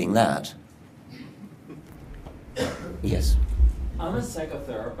not doing that. Yes. I'm a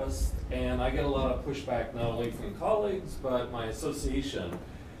psychotherapist, and I get a lot of pushback not only from colleagues, but my association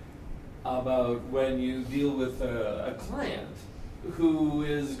about when you deal with a client who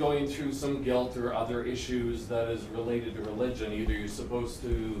is going through some guilt or other issues that is related to religion. Either you're supposed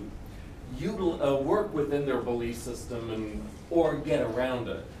to work within their belief system or get around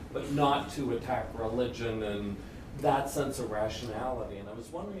it, but not to attack religion and that sense of rationality. And I was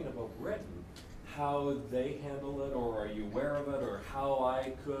wondering about Britain, how they handle it, or are you aware of it, or how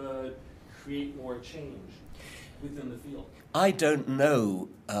I could create more change within the field? I don't know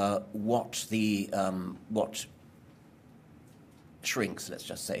what shrinks, let's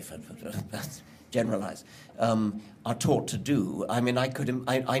just say, for generalize, are taught to do. I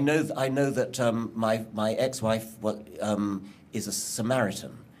know that my ex-wife is a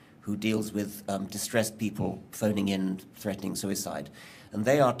Samaritan who deals with distressed people phoning in, threatening suicide. And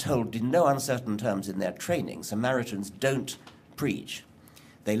they are told in no uncertain terms in their training, Samaritans don't preach.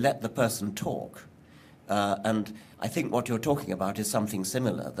 They let the person talk. And I think what you're talking about is something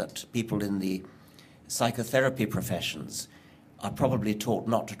similar, that people in the psychotherapy professions are probably taught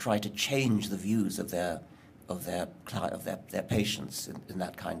not to try to change the views of their patients in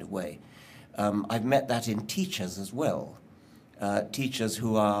that kind of way. I've met that in teachers as well. Teachers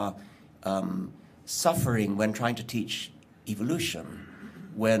who are suffering when trying to teach evolution,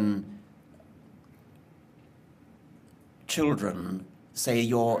 when children say,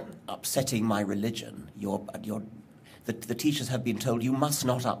 "You're upsetting my religion." The teachers have been told, you must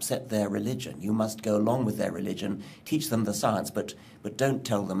not upset their religion. You must go along with their religion, teach them the science, but don't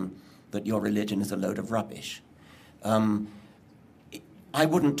tell them that your religion is a load of rubbish. I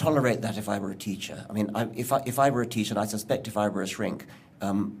wouldn't tolerate that if I were a teacher. If I were a teacher, and I suspect if I were a shrink,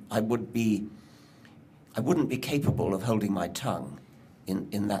 I wouldn't be capable of holding my tongue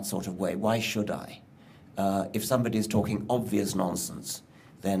in that sort of way. Why should I? If somebody is talking obvious nonsense,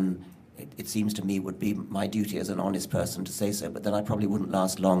 then it seems to me would be my duty as an honest person to say so, but then I probably wouldn't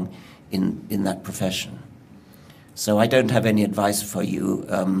last long in that profession. So I don't have any advice for you.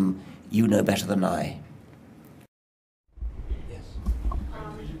 You know better than I. Yes.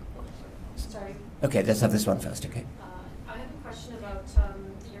 Sorry. Okay, let's have this one first, okay? I have a question about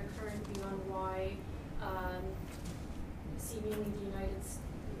your current view on why seemingly the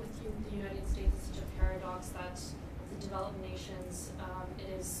United States is such a paradox that the developed nations, it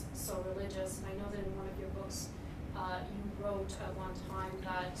is so religious. And I know that in one of your books, you wrote at one time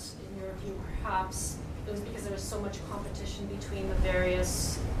that in your view perhaps it was because there was so much competition between the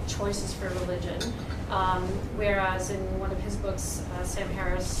various choices for religion. Whereas in one of his books, Sam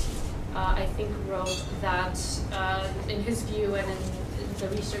Harris, I think wrote that in his view and in the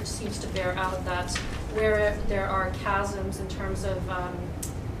research seems to bear out that where there are chasms in terms of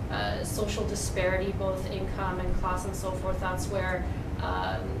social disparity, both income and class and so forth, that's where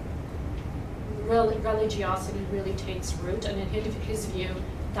religiosity really takes root. And in his view,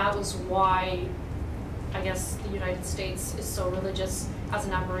 that was why, I guess, the United States is so religious as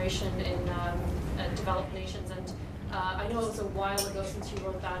an aberration in developed nations. And I know it was a while ago since you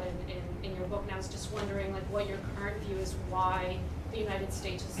wrote that in your book, and I was just wondering what your current view is, why the United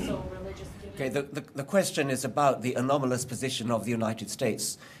States is so religious. Okay, the question is about the anomalous position of the United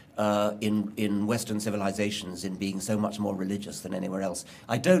States in Western civilizations in being so much more religious than anywhere else.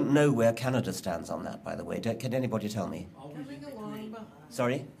 I don't know where Canada stands on that, by the way. Can anybody tell me? Coming along behind.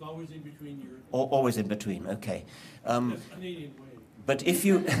 Sorry? Always in between your... Always in between, okay. Canadian way. But if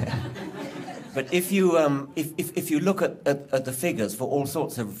you, if you look at the figures for all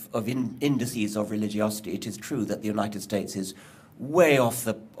sorts of indices of religiosity, it is true that the United States is way off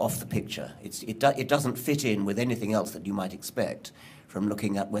the picture. It doesn't fit in with anything else that you might expect from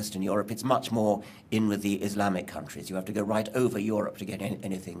looking at Western Europe. It's much more in with the Islamic countries. You have to go right over Europe to get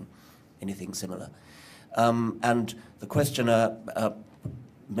anything similar. And the questioner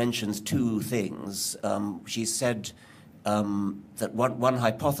mentions two things. She said that one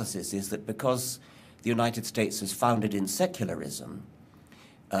hypothesis is that because the United States is founded in secularism,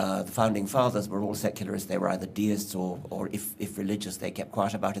 the founding fathers were all secularists. They were either deists or if religious, they kept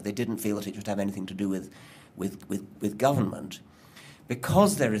quiet about it. They didn't feel that it should have anything to do with government.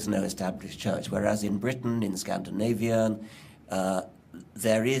 Because there is no established church, whereas in Britain, in Scandinavia,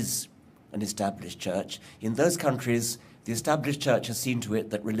 there is an established church. In those countries, the established church has seen to it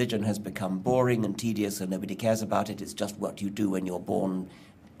that religion has become boring and tedious and nobody cares about it. It's just what you do when you're born,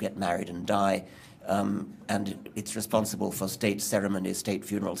 get married and die. And it's responsible for state ceremonies, state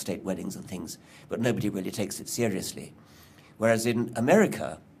funerals, state weddings and things. But nobody really takes it seriously. Whereas in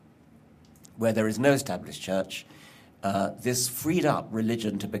America, where there is no established church, this freed up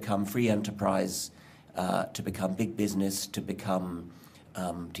religion to become free enterprise, to become big business, to become,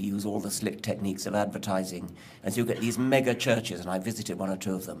 to use all the slick techniques of advertising. And so you get these mega churches, and I visited one or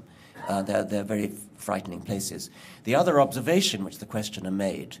two of them. They're very frightening places. The other observation which the questioner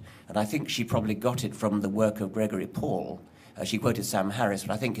made, and I think she probably got it from the work of Gregory Paul, she quoted Sam Harris,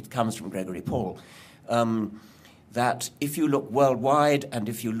 but I think it comes from Gregory Paul, that if you look worldwide and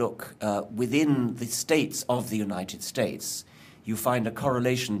if you look within the states of the United States, you find a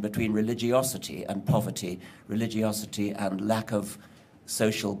correlation between religiosity and poverty, religiosity and lack of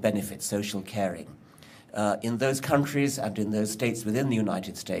social benefit, social caring. In those countries and in those states within the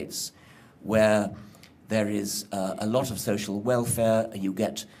United States where there is a lot of social welfare, you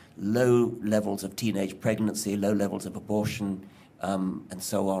get low levels of teenage pregnancy, low levels of abortion, and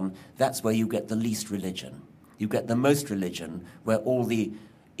so on, that's where you get the least religion. You get the most religion where all the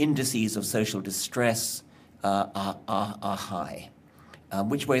indices of social distress are high.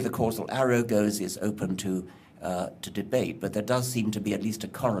 Which way the causal arrow goes is open to debate, but there does seem to be at least a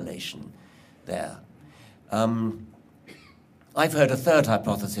correlation there. I've heard a third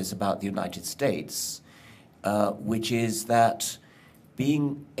hypothesis about the United States, which is that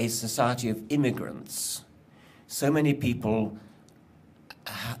being a society of immigrants, so many people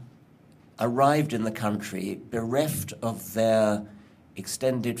arrived in the country bereft of their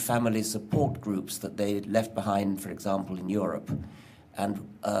extended family support groups that they left behind, for example, in Europe, and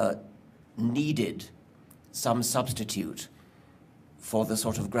needed some substitute for the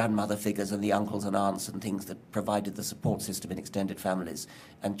sort of grandmother figures and the uncles and aunts and things that provided the support system in extended families.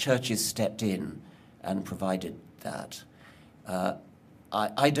 And churches stepped in and provided that.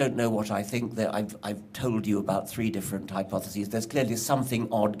 I don't know what I think. I've told you about three different hypotheses. There's clearly something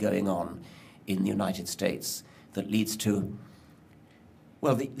odd going on in the United States that leads to,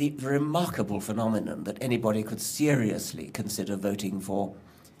 well, the remarkable phenomenon that anybody could seriously consider voting for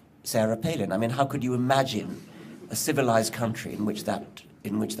Sarah Palin. I mean, how could you imagine a civilized country in which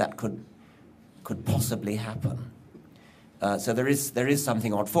that could possibly happen? So there is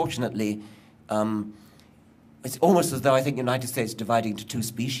something odd. Fortunately, it's almost as though I think the United States is dividing into two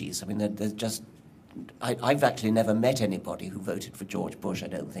species. I mean, there's just I've actually never met anybody who voted for George Bush, I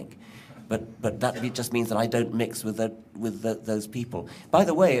don't think. But that just means that I don't mix with those people. By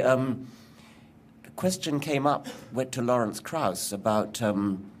the way, a question came up, went to Lawrence Krauss about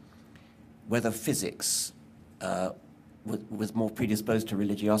whether physics was more predisposed to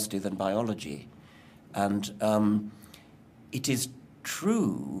religiosity than biology. And it is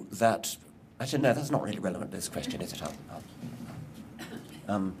true that, actually no, that's not really relevant to this question, is it?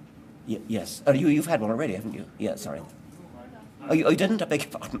 Yes. Oh, you've had one already, haven't you? Yeah, sorry. Oh, you didn't? I beg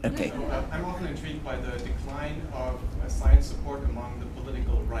your pardon. Okay. I'm often intrigued by the decline of science support among the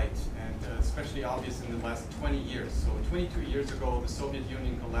political right, and especially obvious in the last 20 years. So 22 years ago, the Soviet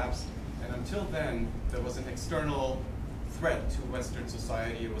Union collapsed, and until then, there was an external threat to Western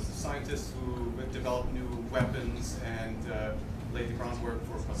society. It was the scientists who would develop new weapons and laid the groundwork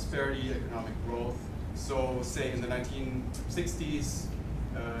for prosperity, economic growth. So, say in the 1960s,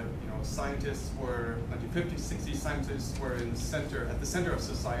 scientists were 1950s, 60s. Scientists were at the center of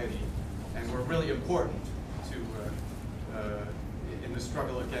society, and were really important to in the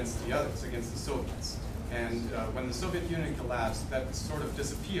struggle against the others, against the Soviets. And when the Soviet Union collapsed, that sort of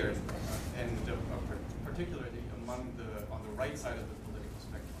disappeared, particularly on the right side of the political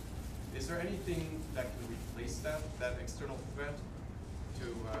spectrum. Is there anything that can replace that external threat to?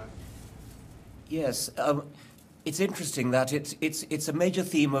 Yes, it's interesting that it's a major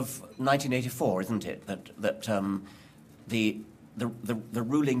theme of 1984, isn't it? That the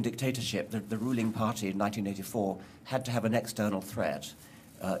ruling dictatorship, the ruling party in 1984 had to have an external threat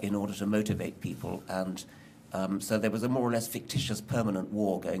in order to motivate people, and so there was a more or less fictitious permanent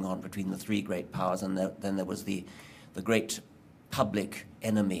war going on between the three great powers, and then there was the great public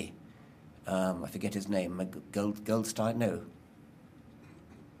enemy. I forget his name. Goldstein? No.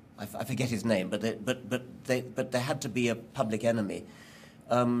 I forget his name. But there had to be a public enemy.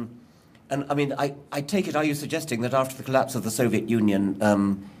 And I mean, I take it. Are you suggesting that after the collapse of the Soviet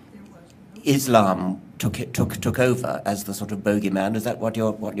Union, Islam took over as the sort of bogeyman? Is that what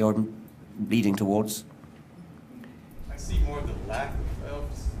you're leading towards? I see more the lack of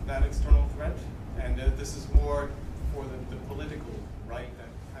that external threat, and this is more for the political right that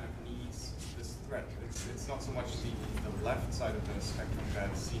kind of needs this threat. It's not so much the left side of the spectrum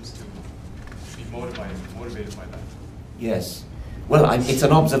that seems to be motivated by that. Yes. Well, it's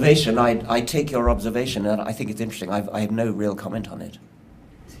an observation. I take your observation, and I think it's interesting. I have no real comment on it.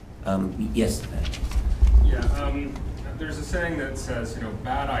 Yes. Yeah. There's a saying that says,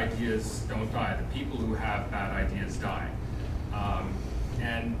 bad ideas don't die. The people who have bad ideas die.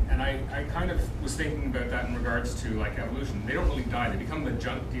 And I kind of was thinking about that in regards to like evolution. They don't really die. They become the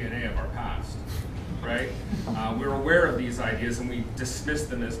junk DNA of our past, right? We're aware of these ideas and we dismiss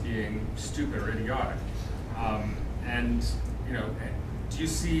them as being stupid or idiotic. Do you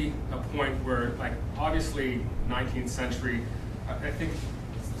see a point where, like, obviously 19th century, I think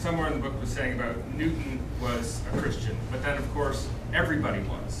somewhere in the book was saying about Newton was a Christian, but then of course everybody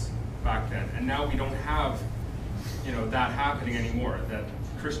was back then, and now we don't have that happening anymore, that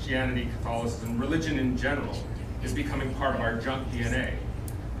Christianity, Catholicism, religion in general is becoming part of our junk DNA.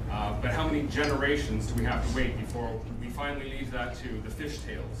 But how many generations do we have to wait before we finally leave that to the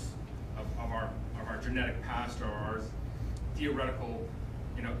fishtails of our genetic past or our theoretical,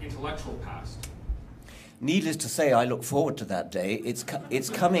 intellectual past? Needless to say, I look forward to that day. It's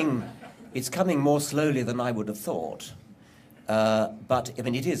coming more slowly than I would have thought. But I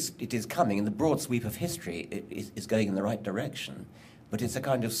mean, it is coming, and the broad sweep of history is going in the right direction. But it's a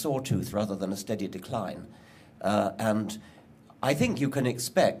kind of sawtooth rather than a steady decline. And I think you can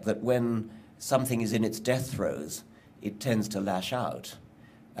expect that when something is in its death throes, it tends to lash out.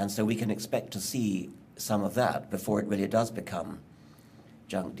 And so we can expect to see some of that before it really does become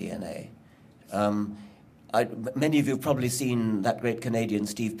junk DNA. Many of you have probably seen that great Canadian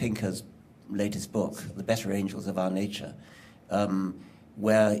Steve Pinker's latest book, The Better Angels of Our Nature,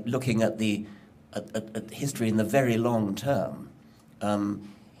 where looking at at history in the very long term,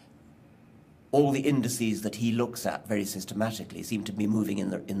 all the indices that he looks at very systematically seem to be moving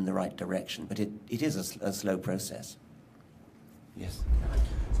in the right direction, but it is a slow process. Yes.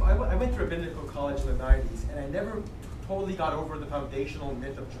 So I went to rabbinical college in the 90s, and I never totally got over the foundational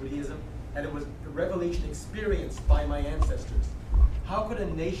myth of Judaism, and it was a revelation experienced by my ancestors. How could a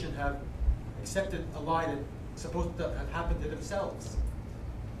nation have accepted a lie that's supposed to have happened to themselves?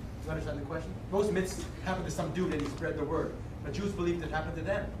 Do you understand the question? Most myths happened to some dude and he spread the word, but Jews believed it happened to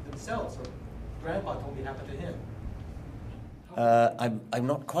them, themselves, or Grandpa told me it happened to him. I'm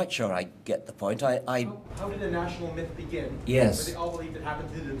not quite sure I get the point. How did a national myth begin? Yes. Where they all believed it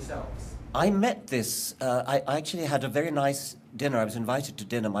happened to themselves? I met this, I actually had a very nice dinner. I was invited to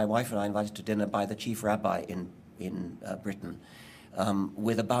dinner, my wife and I invited to dinner by the chief rabbi in Britain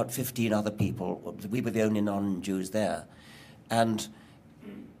with about 15 other people. We were the only non-Jews there. And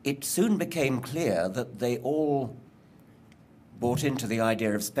it soon became clear that they all bought into the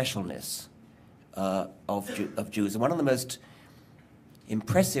idea of specialness of Jews. And one of the most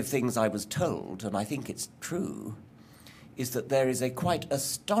impressive things I was told, and I think it's true, is that there is a quite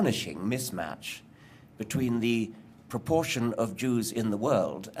astonishing mismatch between the proportion of Jews in the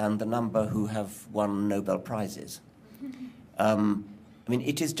world and the number who have won Nobel Prizes. I mean,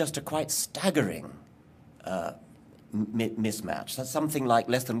 it is just a quite staggering mismatch. That's something like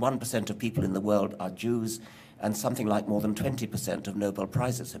less than 1% of people in the world are Jews, and something like more than 20% of Nobel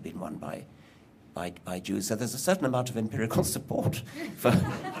Prizes have been won by Jews. So there's a certain amount of empirical support for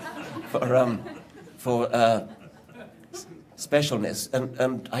specialness.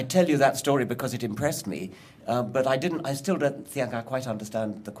 And I tell you that story because it impressed me, but I still don't think I quite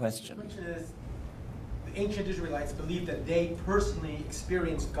understand the question. The question is, the ancient Israelites believed that they personally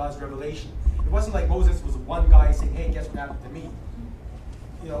experienced God's revelation. It wasn't like Moses was one guy saying, hey, guess what happened to me?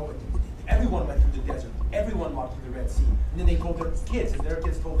 everyone went through the desert. Everyone walked through the Red Sea. And then they told their kids, and their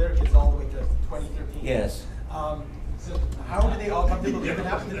kids told their kids all the way to 2013. Yes. So how did they all come to believe it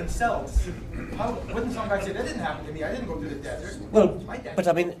happened to themselves? Wouldn't some guy say, that didn't happen to me, I didn't go through the desert? Well, but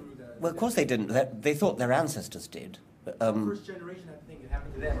I mean, well, of course they didn't. They thought their ancestors did. The first generation had to think it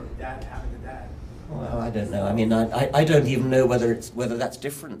happened to them, or dad happened to dad. Well, I don't know. I mean, I don't even know whether that's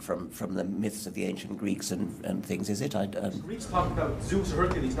different from the myths of the ancient Greeks and things. Is it? Greeks talk about Zeus or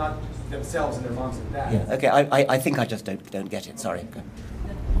Hercules, not themselves and their moms and dads. Yeah. Okay. I think I just don't get it. Sorry. Okay.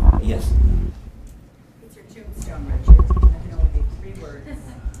 Yes. It's your tombstone, Richard. I can only be 3 words.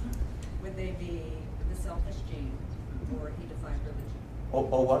 Would they be the selfish gene, or he defined religion?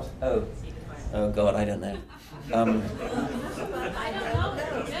 Or what? Oh. Oh God, I don't know. I don't know.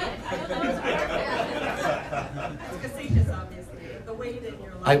 It's facetious, obviously. The way that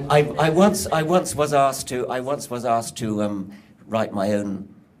your life. I once was asked to write my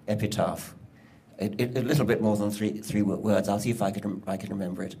own epitaph. A little bit more than three words. I'll see if I can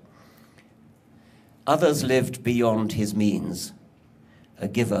remember it. Others lived beyond his means, a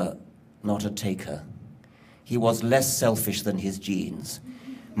giver, not a taker. He was less selfish than his genes,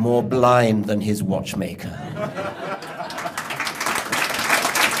 more blind than his watchmaker.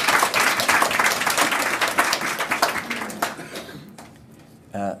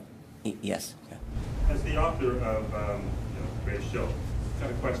 Yes. As the author of Great Show, I've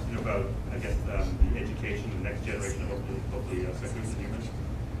got a question about, I guess, the education of the next generation of the seculars and humanists.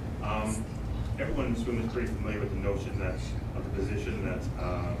 Everyone in this room is pretty familiar with the notion that, of the position that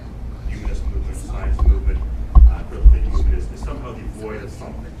humanist movement, science movement, critical thinking movement is somehow devoid of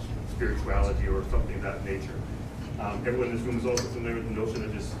something, spirituality or something of that nature. Everyone in this room is also familiar with the notion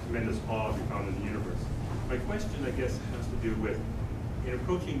of this tremendous awe we found in the universe. My question, I guess, has to do with, in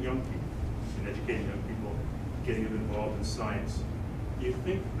approaching young people, in educating young people, getting them involved in science, do you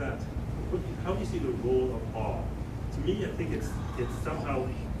think that, how do you see the role of awe? To me, I think it's somehow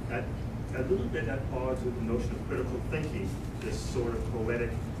a little bit at odds with the notion of critical thinking, this sort of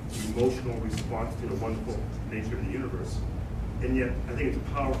poetic, emotional response to the wonderful nature of the universe. And yet, I think it's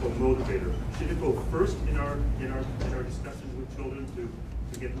a powerful motivator. Should it go first in our discussions with children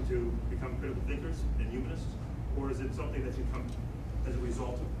to get them to become critical thinkers and humanists, or is it something that should come as a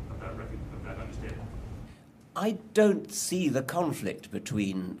result of that understanding? I don't see the conflict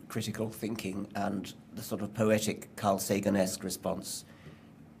between critical thinking and the sort of poetic Carl Sagan-esque response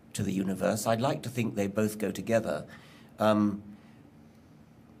to the universe. I'd like to think they both go together.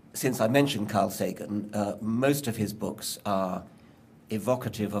 Since I mentioned Carl Sagan, most of his books are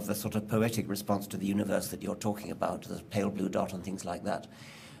evocative of the sort of poetic response to the universe that you're talking about, the pale blue dot and things like that.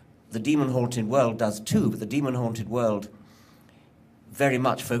 The Demon-Haunted World does too, but the Demon-Haunted World very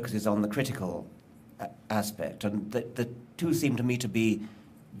much focuses on the critical aspect, and the two seem to me to be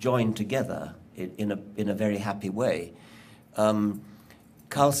joined together in a very happy way.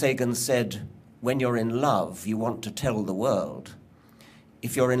 Carl Sagan said, when you're in love, you want to tell the world.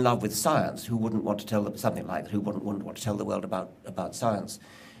 If you're in love with science, who wouldn't want to tell them something like that? Who wouldn't want to tell the world about science?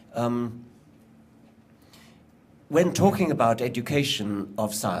 When talking about education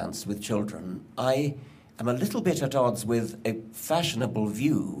of science with children, I am a little bit at odds with a fashionable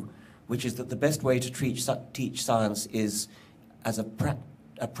view, which is that the best way to teach science is as a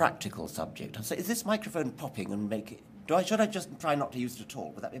practical subject. So is this microphone popping and make it? Should I just try not to use it at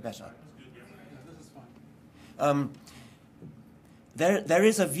all? Would that be better? This is fine. There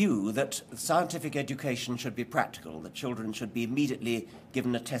is a view that scientific education should be practical, that children should be immediately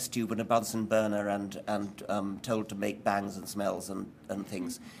given a test tube and a Bunsen burner and told to make bangs and smells and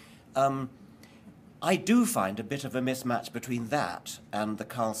things. I do find a bit of a mismatch between that and the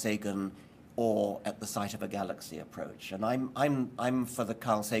Carl Sagan awe at the sight of a galaxy approach. And I'm for the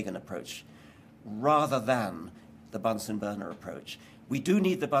Carl Sagan approach rather than the Bunsen burner approach. We do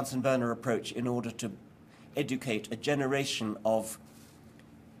need the Bunsen burner approach in order to educate a generation of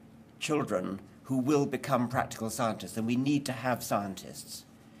children who will become practical scientists, and we need to have scientists.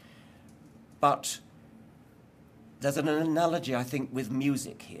 But there's an analogy, I think, with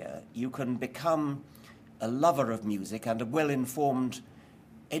music here. You can become a lover of music and a well-informed,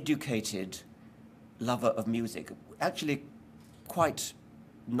 educated lover of music, actually quite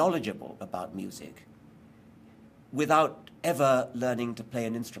knowledgeable about music, without ever learning to play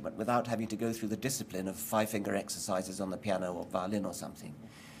an instrument, without having to go through the discipline of five-finger exercises on the piano or violin or something.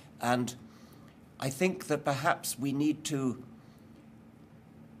 And I think that perhaps we need to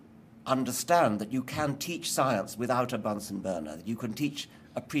understand that you can teach science without a Bunsen burner, that you can teach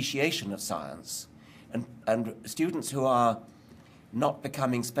appreciation of science. And students who are not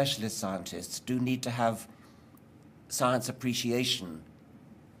becoming specialist scientists do need to have science appreciation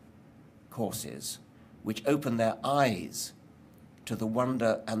courses which open their eyes to the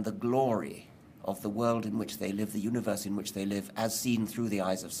wonder and the glory of the world in which they live, the universe in which they live, as seen through the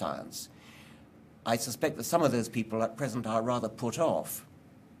eyes of science. I suspect that some of those people at present are rather put off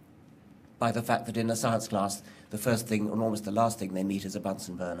by the fact that in a science class, the first thing, and almost the last thing they meet is a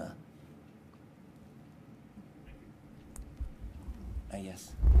Bunsen burner.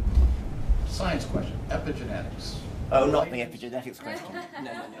 Yes. Science question, epigenetics. Oh, not the epigenetics question.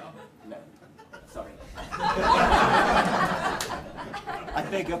 No. Sorry. I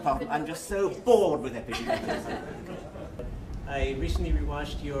beg your pardon. I'm just so bored with epigenetics. I recently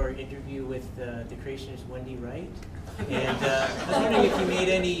rewatched your interview with the creationist Wendy Wright, and I was wondering if you made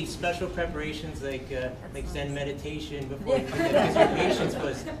any special preparations, like Zen meditation before you did it, because your patience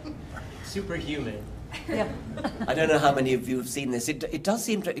was superhuman. Yeah. I don't know how many of you have seen this. It does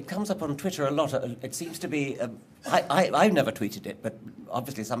seem to, it comes up on Twitter a lot. It seems to be, I've never tweeted it, but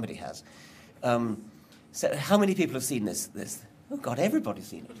obviously somebody has. So how many people have seen this? Oh God, everybody's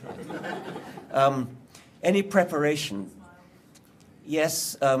seen it, right? Any preparation?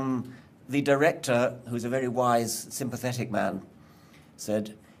 Yes, the director, who's a very wise, sympathetic man,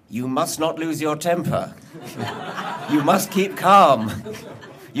 said, "You must not lose your temper. You must keep calm.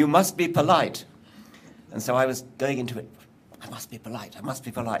 You must be polite." And so I was going into it, I must be polite, I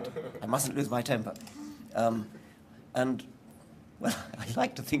mustn't lose my temper. And, well, I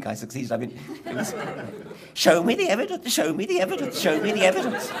like to think I succeeded. I mean, it was, show me the evidence, show me the evidence, show me the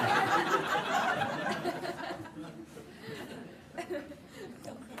evidence.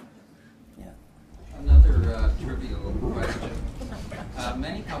 Another trivial question.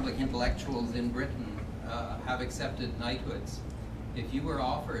 Many public intellectuals in Britain have accepted knighthoods. If you were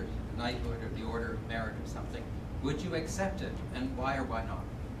offered knighthood or the Order of Merit or something, would you accept it, and why or why not?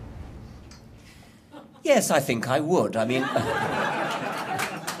 Yes, I think I would. I mean,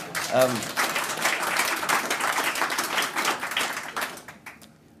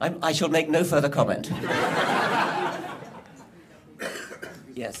 I shall make no further comment.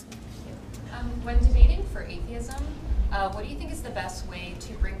 Yes. When debating for atheism, what do you think is the best way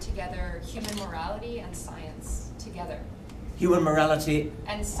to bring together human morality and science together? Human morality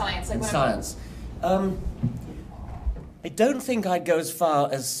and science. And science. I don't think I'd go as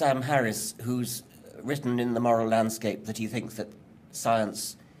far as Sam Harris, who's written in The Moral Landscape that he thinks that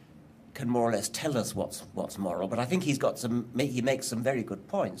science can more or less tell us what's moral, but I think he makes some very good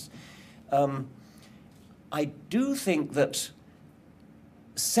points. I do think that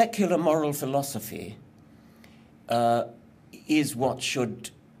secular moral philosophy is what should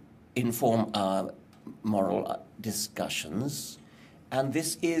inform our moral discussions, and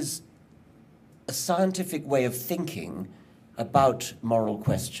this is a scientific way of thinking about moral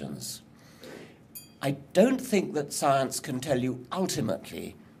questions. I don't think that science can tell you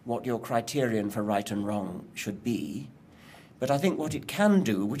ultimately what your criterion for right and wrong should be, but I think what it can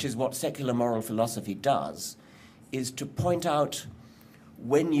do, which is what secular moral philosophy does, is to point out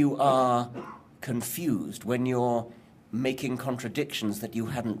when you are confused, when you're making contradictions that you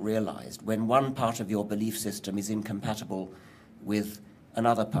hadn't realized, when one part of your belief system is incompatible with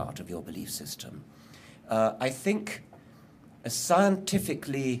another part of your belief system. I think a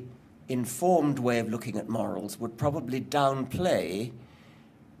scientifically informed way of looking at morals would probably downplay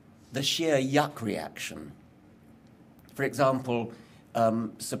the sheer yuck reaction. For example,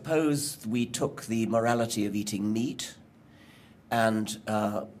 suppose we took the morality of eating meat, and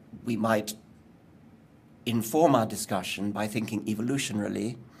we might inform our discussion by thinking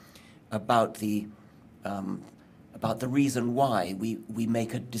evolutionarily about the reason why we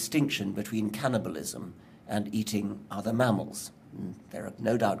make a distinction between cannibalism and eating other mammals. And there are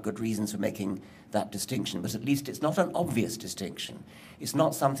no doubt good reasons for making that distinction, but at least it's not an obvious distinction. It's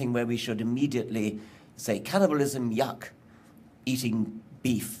not something where we should immediately say cannibalism, yuck, eating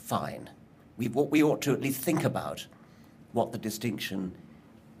beef, fine. We ought to at least think about what the distinction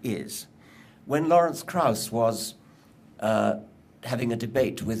is. When Lawrence Krauss was having a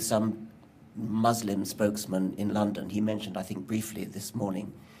debate with some Muslim spokesman in London, he mentioned, I think briefly this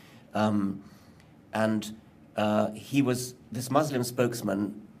morning, this Muslim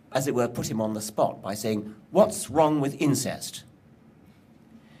spokesman, as it were, put him on the spot by saying, "What's wrong with incest?"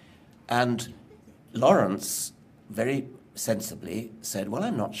 And Lawrence very sensibly said, "Well,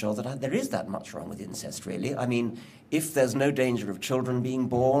 I'm not sure that there is that much wrong with incest, really. I mean, if there's no danger of children being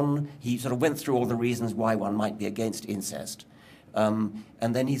born," he sort of went through all the reasons why one might be against incest. And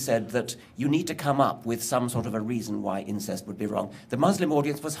then he said that you need to come up with some sort of a reason why incest would be wrong. The Muslim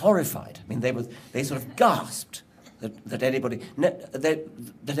audience was horrified. I mean, they sort of gasped that anybody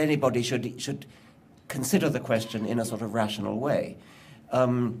should consider the question in a sort of rational way.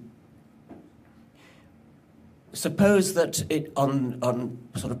 suppose that on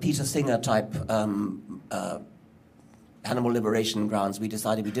sort of Peter Singer type animal liberation grounds, we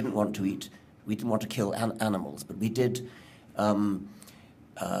decided we didn't want to kill animals, but we did want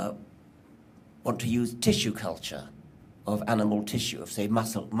to use tissue culture of animal tissue, of say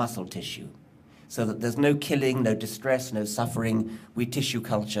muscle tissue, so that there's no killing, no distress, no suffering. We tissue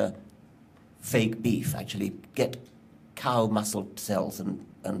culture fake beef, actually get cow muscle cells and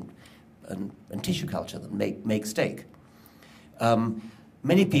tissue culture that make steak.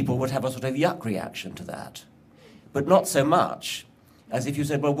 Many people would have a sort of yuck reaction to that, but not so much as if you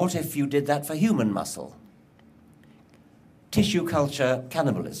said, well, what if you did that for human muscle? Tissue culture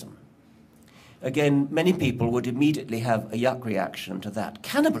cannibalism. Again, many people would immediately have a yuck reaction to that.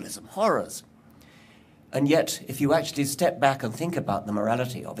 Cannibalism, horrors. And yet, if you actually step back and think about the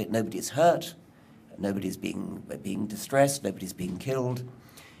morality of it, nobody's hurt, nobody's being distressed, nobody's being killed.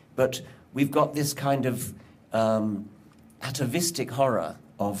 But we've got this kind of atavistic horror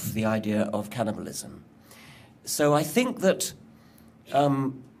of the idea of cannibalism. So I think that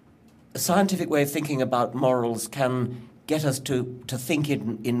a scientific way of thinking about morals can get us to think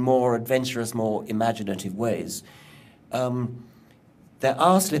in more adventurous, more imaginative ways. There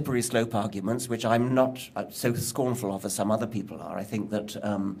are slippery slope arguments, which I'm not so scornful of as some other people are. I think that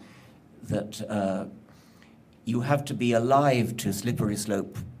you have to be alive to slippery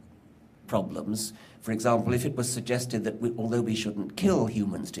slope problems. For example, if it was suggested that although we shouldn't kill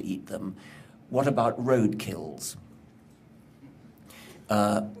humans to eat them, what about road kills?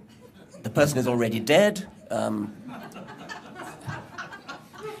 The person is already dead.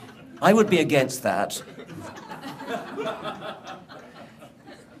 I would be against that.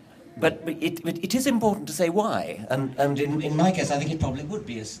 But it is important to say why. And in my case, I think it probably would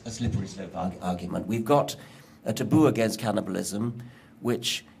be a slippery slope argument. We've got a taboo against cannibalism,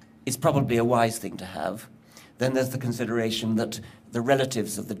 which is probably a wise thing to have. Then there's the consideration that the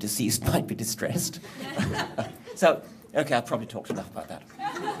relatives of the deceased might be distressed. So, okay, I've probably talked enough about that.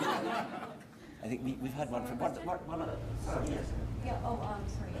 I think we've had one from one other. Sorry, yes. Yeah,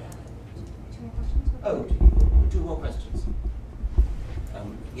 sorry. 2 more questions? Oh, 2 more questions.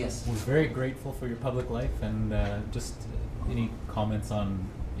 Yes. We're very grateful for your public life, and just any comments on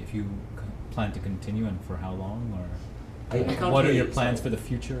if you plan to continue and for how long, or what are your plans for the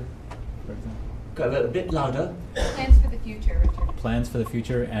future, for example? Go a bit louder. Plans for the future, Richard. Plans for the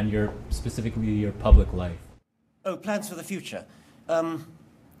future and specifically your public life. Oh, plans for the future.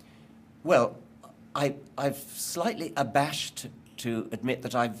 Well, I've slightly abashed to admit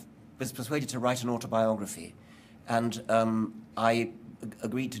that I was persuaded to write an autobiography, and I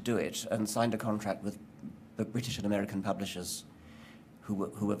agreed to do it and signed a contract with the British and American publishers who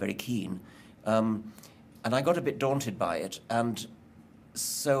were very keen. And I got a bit daunted by it, and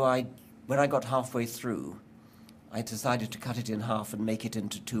so when I got halfway through, I decided to cut it in half and make it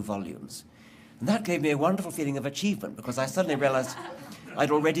into 2 volumes. And that gave me a wonderful feeling of achievement, because I suddenly realized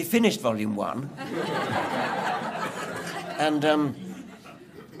I'd already finished volume 1. And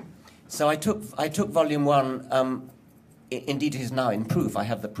so I took volume 1, indeed it is now in proof. I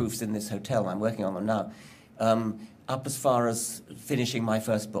have the proofs in this hotel. I'm working on them now. Up as far as finishing my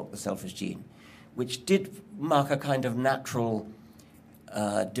first book, The Selfish Gene, which did mark a kind of natural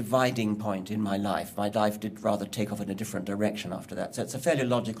dividing point in my life. My life did rather take off in a different direction after that. So it's a fairly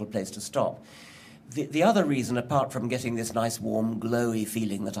logical place to stop. The other reason, apart from getting this nice, warm, glowy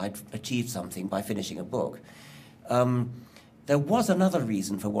feeling that I'd achieved something by finishing a book, there was another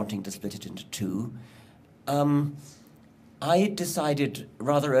reason for wanting to split it into 2. I decided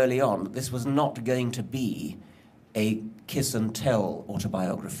rather early on that this was not going to be a kiss and tell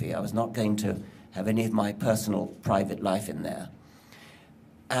autobiography. I was not going to have any of my personal, private life in there.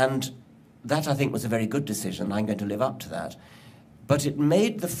 And that, I think, was a very good decision. I'm going to live up to that. But it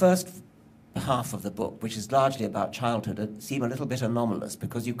made the first half of the book, which is largely about childhood, seem a little bit anomalous,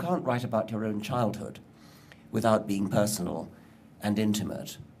 because you can't write about your own childhood without being personal and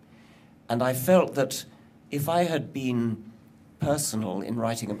intimate. And I felt that if I had been personal in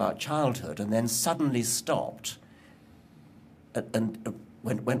writing about childhood and then suddenly stopped, and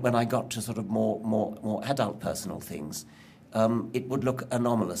when I got to sort of more adult personal things, it would look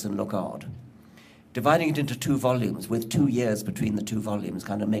anomalous and look odd. Dividing it into 2 volumes with 2 years between the 2 volumes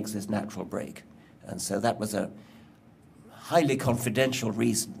kind of makes this natural break. And so that was a highly confidential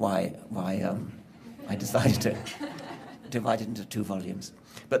reason why I decided to divide it into 2 volumes.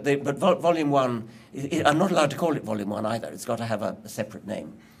 But volume 1, I'm not allowed to call it volume 1 either. It's got to have a separate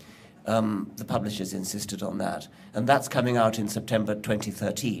name. The publishers insisted on that. And that's coming out in September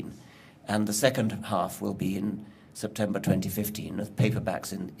 2013. And the second half will be in September 2015, with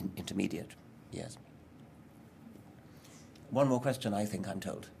paperbacks in intermediate. Yes. one more question, I think, I'm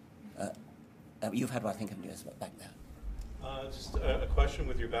told. You've had one, I think, haven't you, back there? Just a question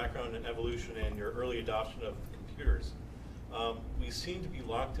with your background in evolution and your early adoption of computers. We seem to be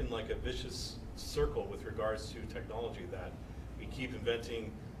locked in like a vicious circle with regards to technology, that we keep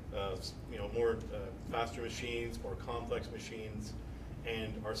inventing more faster machines, more complex machines,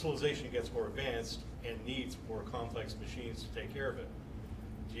 and our civilization gets more advanced and needs more complex machines to take care of it.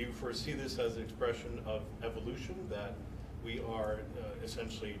 Do you foresee this as an expression of evolution, that we are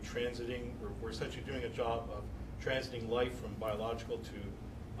essentially transiting, or we're essentially doing a job of transiting life from biological to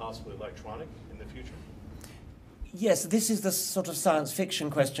possibly electronic in the future? Yes, this is the sort of science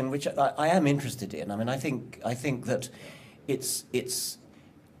fiction question which I am interested in. I mean, I think that it's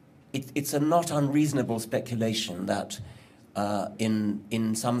a not unreasonable speculation that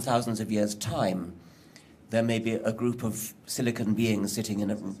in some thousands of years' time, there may be a group of silicon beings sitting in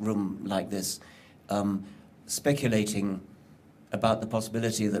a room like this, speculating about the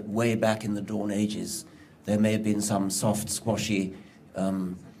possibility that way back in the dawn ages, there may have been some soft, squashy,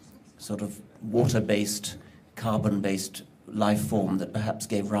 sort of water-based, carbon-based life form that perhaps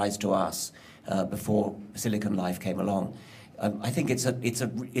gave rise to us before silicon life came along. I think it's a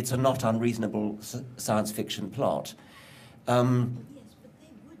not unreasonable science fiction plot. Yes, but they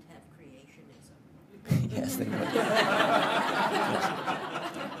would have creationism. Yes, they would. Yes.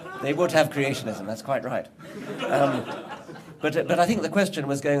 They would have creationism. That's quite right. But I think the question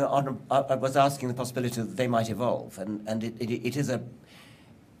was going on. Was asking the possibility that they might evolve, and it is a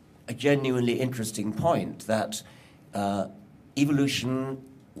genuinely interesting point that evolution,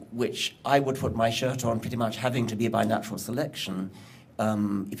 which I would put my shirt on pretty much having to be by natural selection,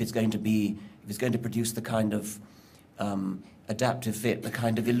 if it's going to produce the kind of adaptive fit, the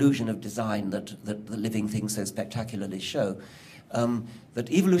kind of illusion of design that the living things so spectacularly show, that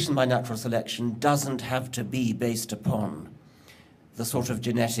evolution by natural selection doesn't have to be based upon the sort of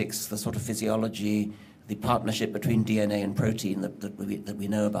genetics, the sort of physiology, the partnership between DNA and protein that we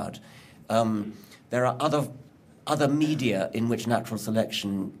know about. There are other media in which natural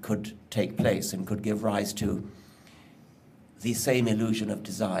selection could take place and could give rise to the same illusion of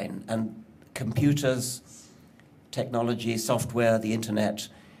design. And computers, technology, software, the internet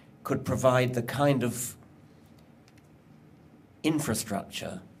could provide the kind of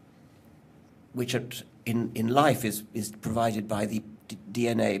infrastructure which in life is provided by the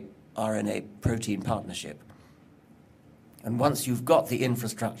DNA, RNA, protein partnership. And once you've got the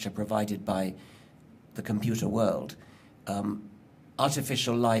infrastructure provided by the computer world,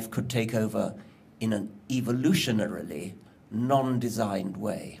 artificial life could take over in an evolutionarily non-designed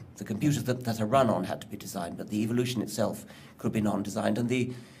way. The computers that are run on had to be designed, but the evolution itself could be non-designed. And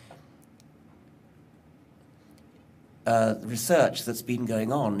the research that's been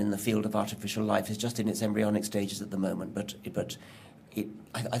going on in the field of artificial life is just in its embryonic stages at the moment, but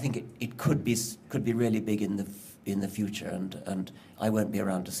I think it could be really big in the future, and I won't be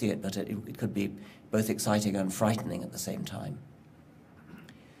around to see it, but it could be both exciting and frightening at the same time.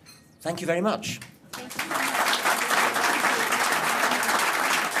 Thank you very much. Thank you.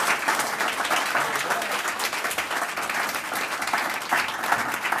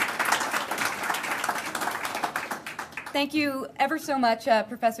 Thank you ever so much,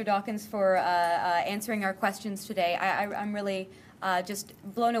 Professor Dawkins, for answering our questions today. I'm really just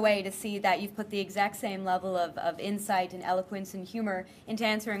blown away to see that you've put the exact same level of insight and eloquence and humor into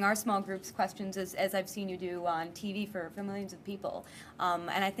answering our small group's questions as I've seen you do on TV for millions of people.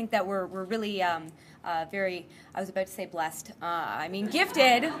 And I think that we're really very, I was about to say blessed, I mean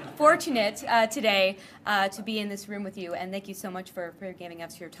gifted, fortunate today to be in this room with you, and thank you so much for giving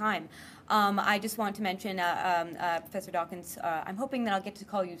us your time. I just want to mention, Professor Dawkins, I'm hoping that I'll get to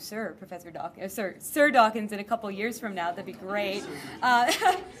call you Sir, Professor Dawkins, Sir Dawkins in a couple years from now. That'd be great.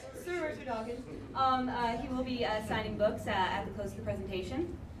 Sir Richard Dawkins. He will be signing books at the close of the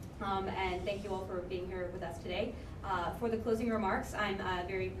presentation. And thank you all for being here with us today. For the closing remarks, I'm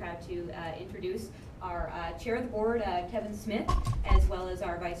very proud to introduce our Chair of the Board, Kevin Smith, as well as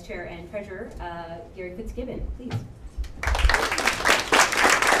our Vice Chair and Treasurer, Gary Fitzgibbon. Please.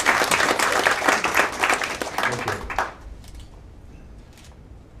 Thank you.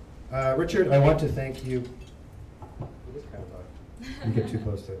 Richard, I want to thank you. It is kind of loud. You get too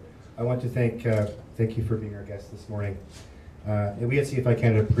close to it. I want to thank you for being our guest this morning. And we at CFI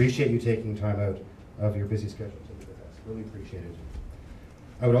Canada appreciate you taking time out of your busy schedule to be with us. Really appreciate it.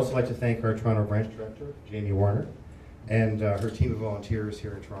 I would also like to thank our Toronto branch director, Jamie Warner, and her team of volunteers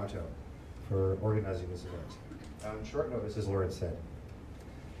here in Toronto for organizing this event. On short notice, as Lauren said.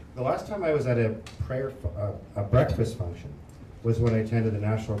 The last time I was at a breakfast function was when I attended the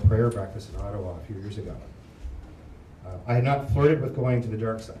National Prayer Breakfast in Ottawa a few years ago. I had not flirted with going to the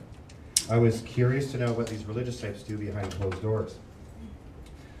dark side. I was curious to know what these religious types do behind closed doors.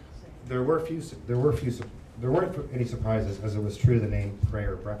 There weren't any surprises, as it was true to the name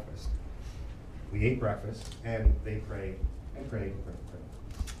prayer breakfast. We ate breakfast, and they prayed and prayed and prayed and prayed.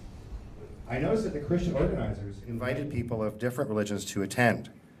 I noticed that the Christian organizers invited people of different religions to attend,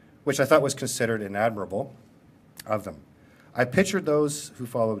 which I thought was considered admirable of them. I pictured those who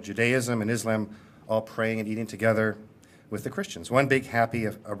follow Judaism and Islam all praying and eating together with the Christians, one big happy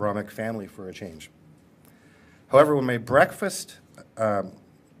Abrahamic family for a change. However, when my breakfast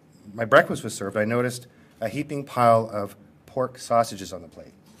was served, I noticed a heaping pile of pork sausages on the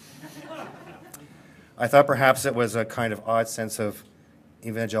plate. I thought perhaps it was a kind of odd sense of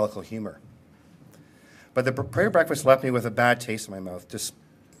evangelical humor. But the prayer breakfast left me with a bad taste in my mouth.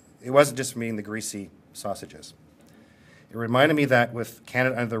 It wasn't just from eating the greasy sausages. It reminded me that with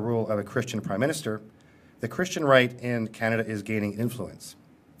Canada under the rule of a Christian prime minister, the Christian right in Canada is gaining influence.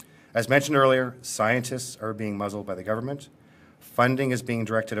 As mentioned earlier, scientists are being muzzled by the government. Funding is being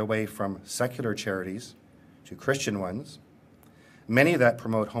directed away from secular charities to Christian ones, many that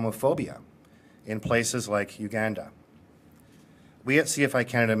promote homophobia in places like Uganda. We at CFI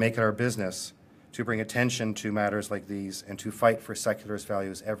Canada make it our business to bring attention to matters like these and to fight for secularist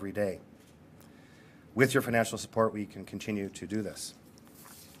values every day. With your financial support, we can continue to do this.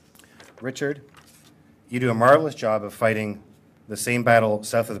 Richard, you do a marvelous job of fighting the same battle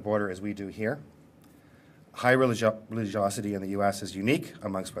south of the border as we do here. High religiosity in the U.S. is unique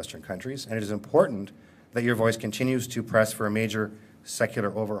amongst Western countries, and it is important that your voice continues to press for a major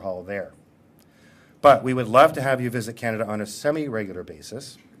secular overhaul there. But we would love to have you visit Canada on a semi-regular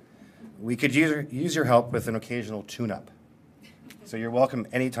basis. We could use your help with an occasional tune-up. So you're welcome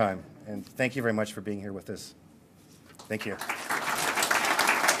anytime, and thank you very much for being here with us. Thank you.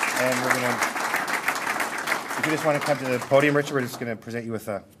 And we're going to, if you just want to come to the podium, Richard, we're just going to present you with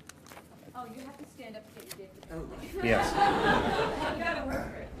a... Oh, you have to stand up to get your gift. Yes. You gotta work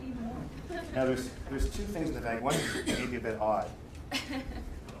for it even more. Now, there's two things in the bag. One is maybe a bit odd.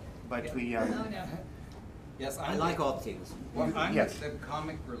 But we... Oh, no. Yes, I like odd things. Well, I'm Yes. the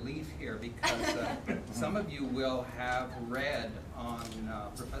comic relief here because some of you will have read on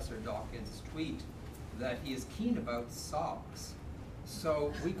Professor Dawkins' tweet that he is keen about socks.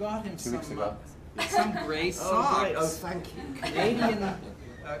 So we got him 2 weeks ago. Some gray socks. Oh, great. Oh, thank you. Canadian,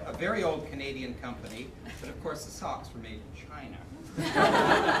 a very old Canadian company, but of course the socks were made in China.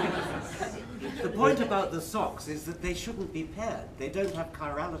 The point about the socks is that they shouldn't be paired. They don't have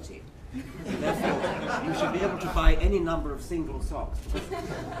chirality. Therefore, you should be able to buy any number of single socks.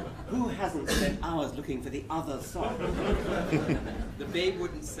 Who hasn't spent hours looking for the other sock? The babe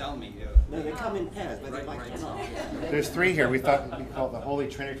wouldn't sell me. No, they come in pairs, but they like to laugh. There's 3 here. We thought we called the Holy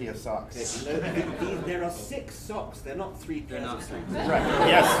Trinity of socks. There are 6 socks. They're not 3 pairs of socks. Right.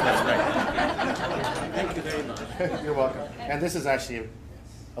 Yes, that's right. Thank you very much. You're welcome. And this is actually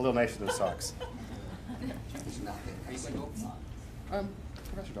a little nicer than socks. Are you going to open?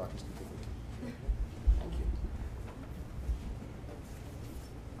 Professor Dawkins. Thank you.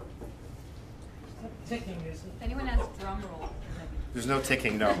 Ticking, isn't If anyone has a drum roll. There's no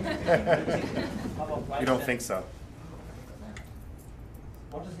ticking, no. You don't think so.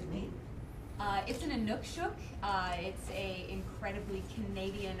 What does it mean? It's an Inukshuk. It's a incredibly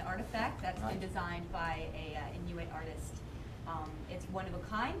Canadian artifact that's been designed by a Inuit artist. It's one of a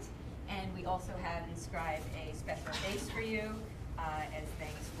kind, and we also have inscribed a special base for you as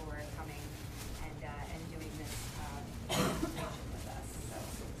thanks for coming and doing this presentation with us. So.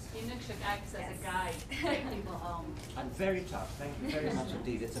 Inukshuk acts as a guide to take people home. I'm very tough. Thank you very much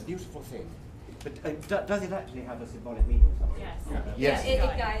indeed. It's a beautiful thing. But does it actually have a symbolic meaning or something? Yes. Yes.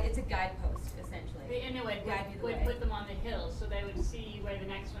 It's a guidepost, essentially. The Inuit Guide you the would way. put them on the hill, so they would see where the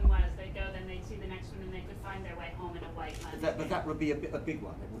next one was. They'd go, then they'd see the next one, and they could find their way home in a white land. But that would be a big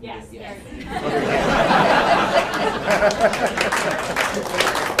one. Wouldn't Yes, it? very big.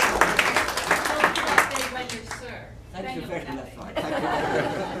 Don't say when you're served. Thank Then you you'll very have much. it. Thank you.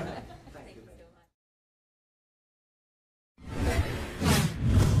 Thank you so much.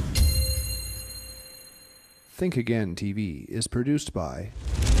 Think Again TV is produced by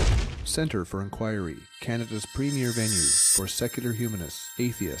Centre for Inquiry, Canada's premier venue for secular humanists,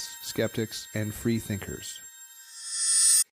 atheists, skeptics, and free thinkers.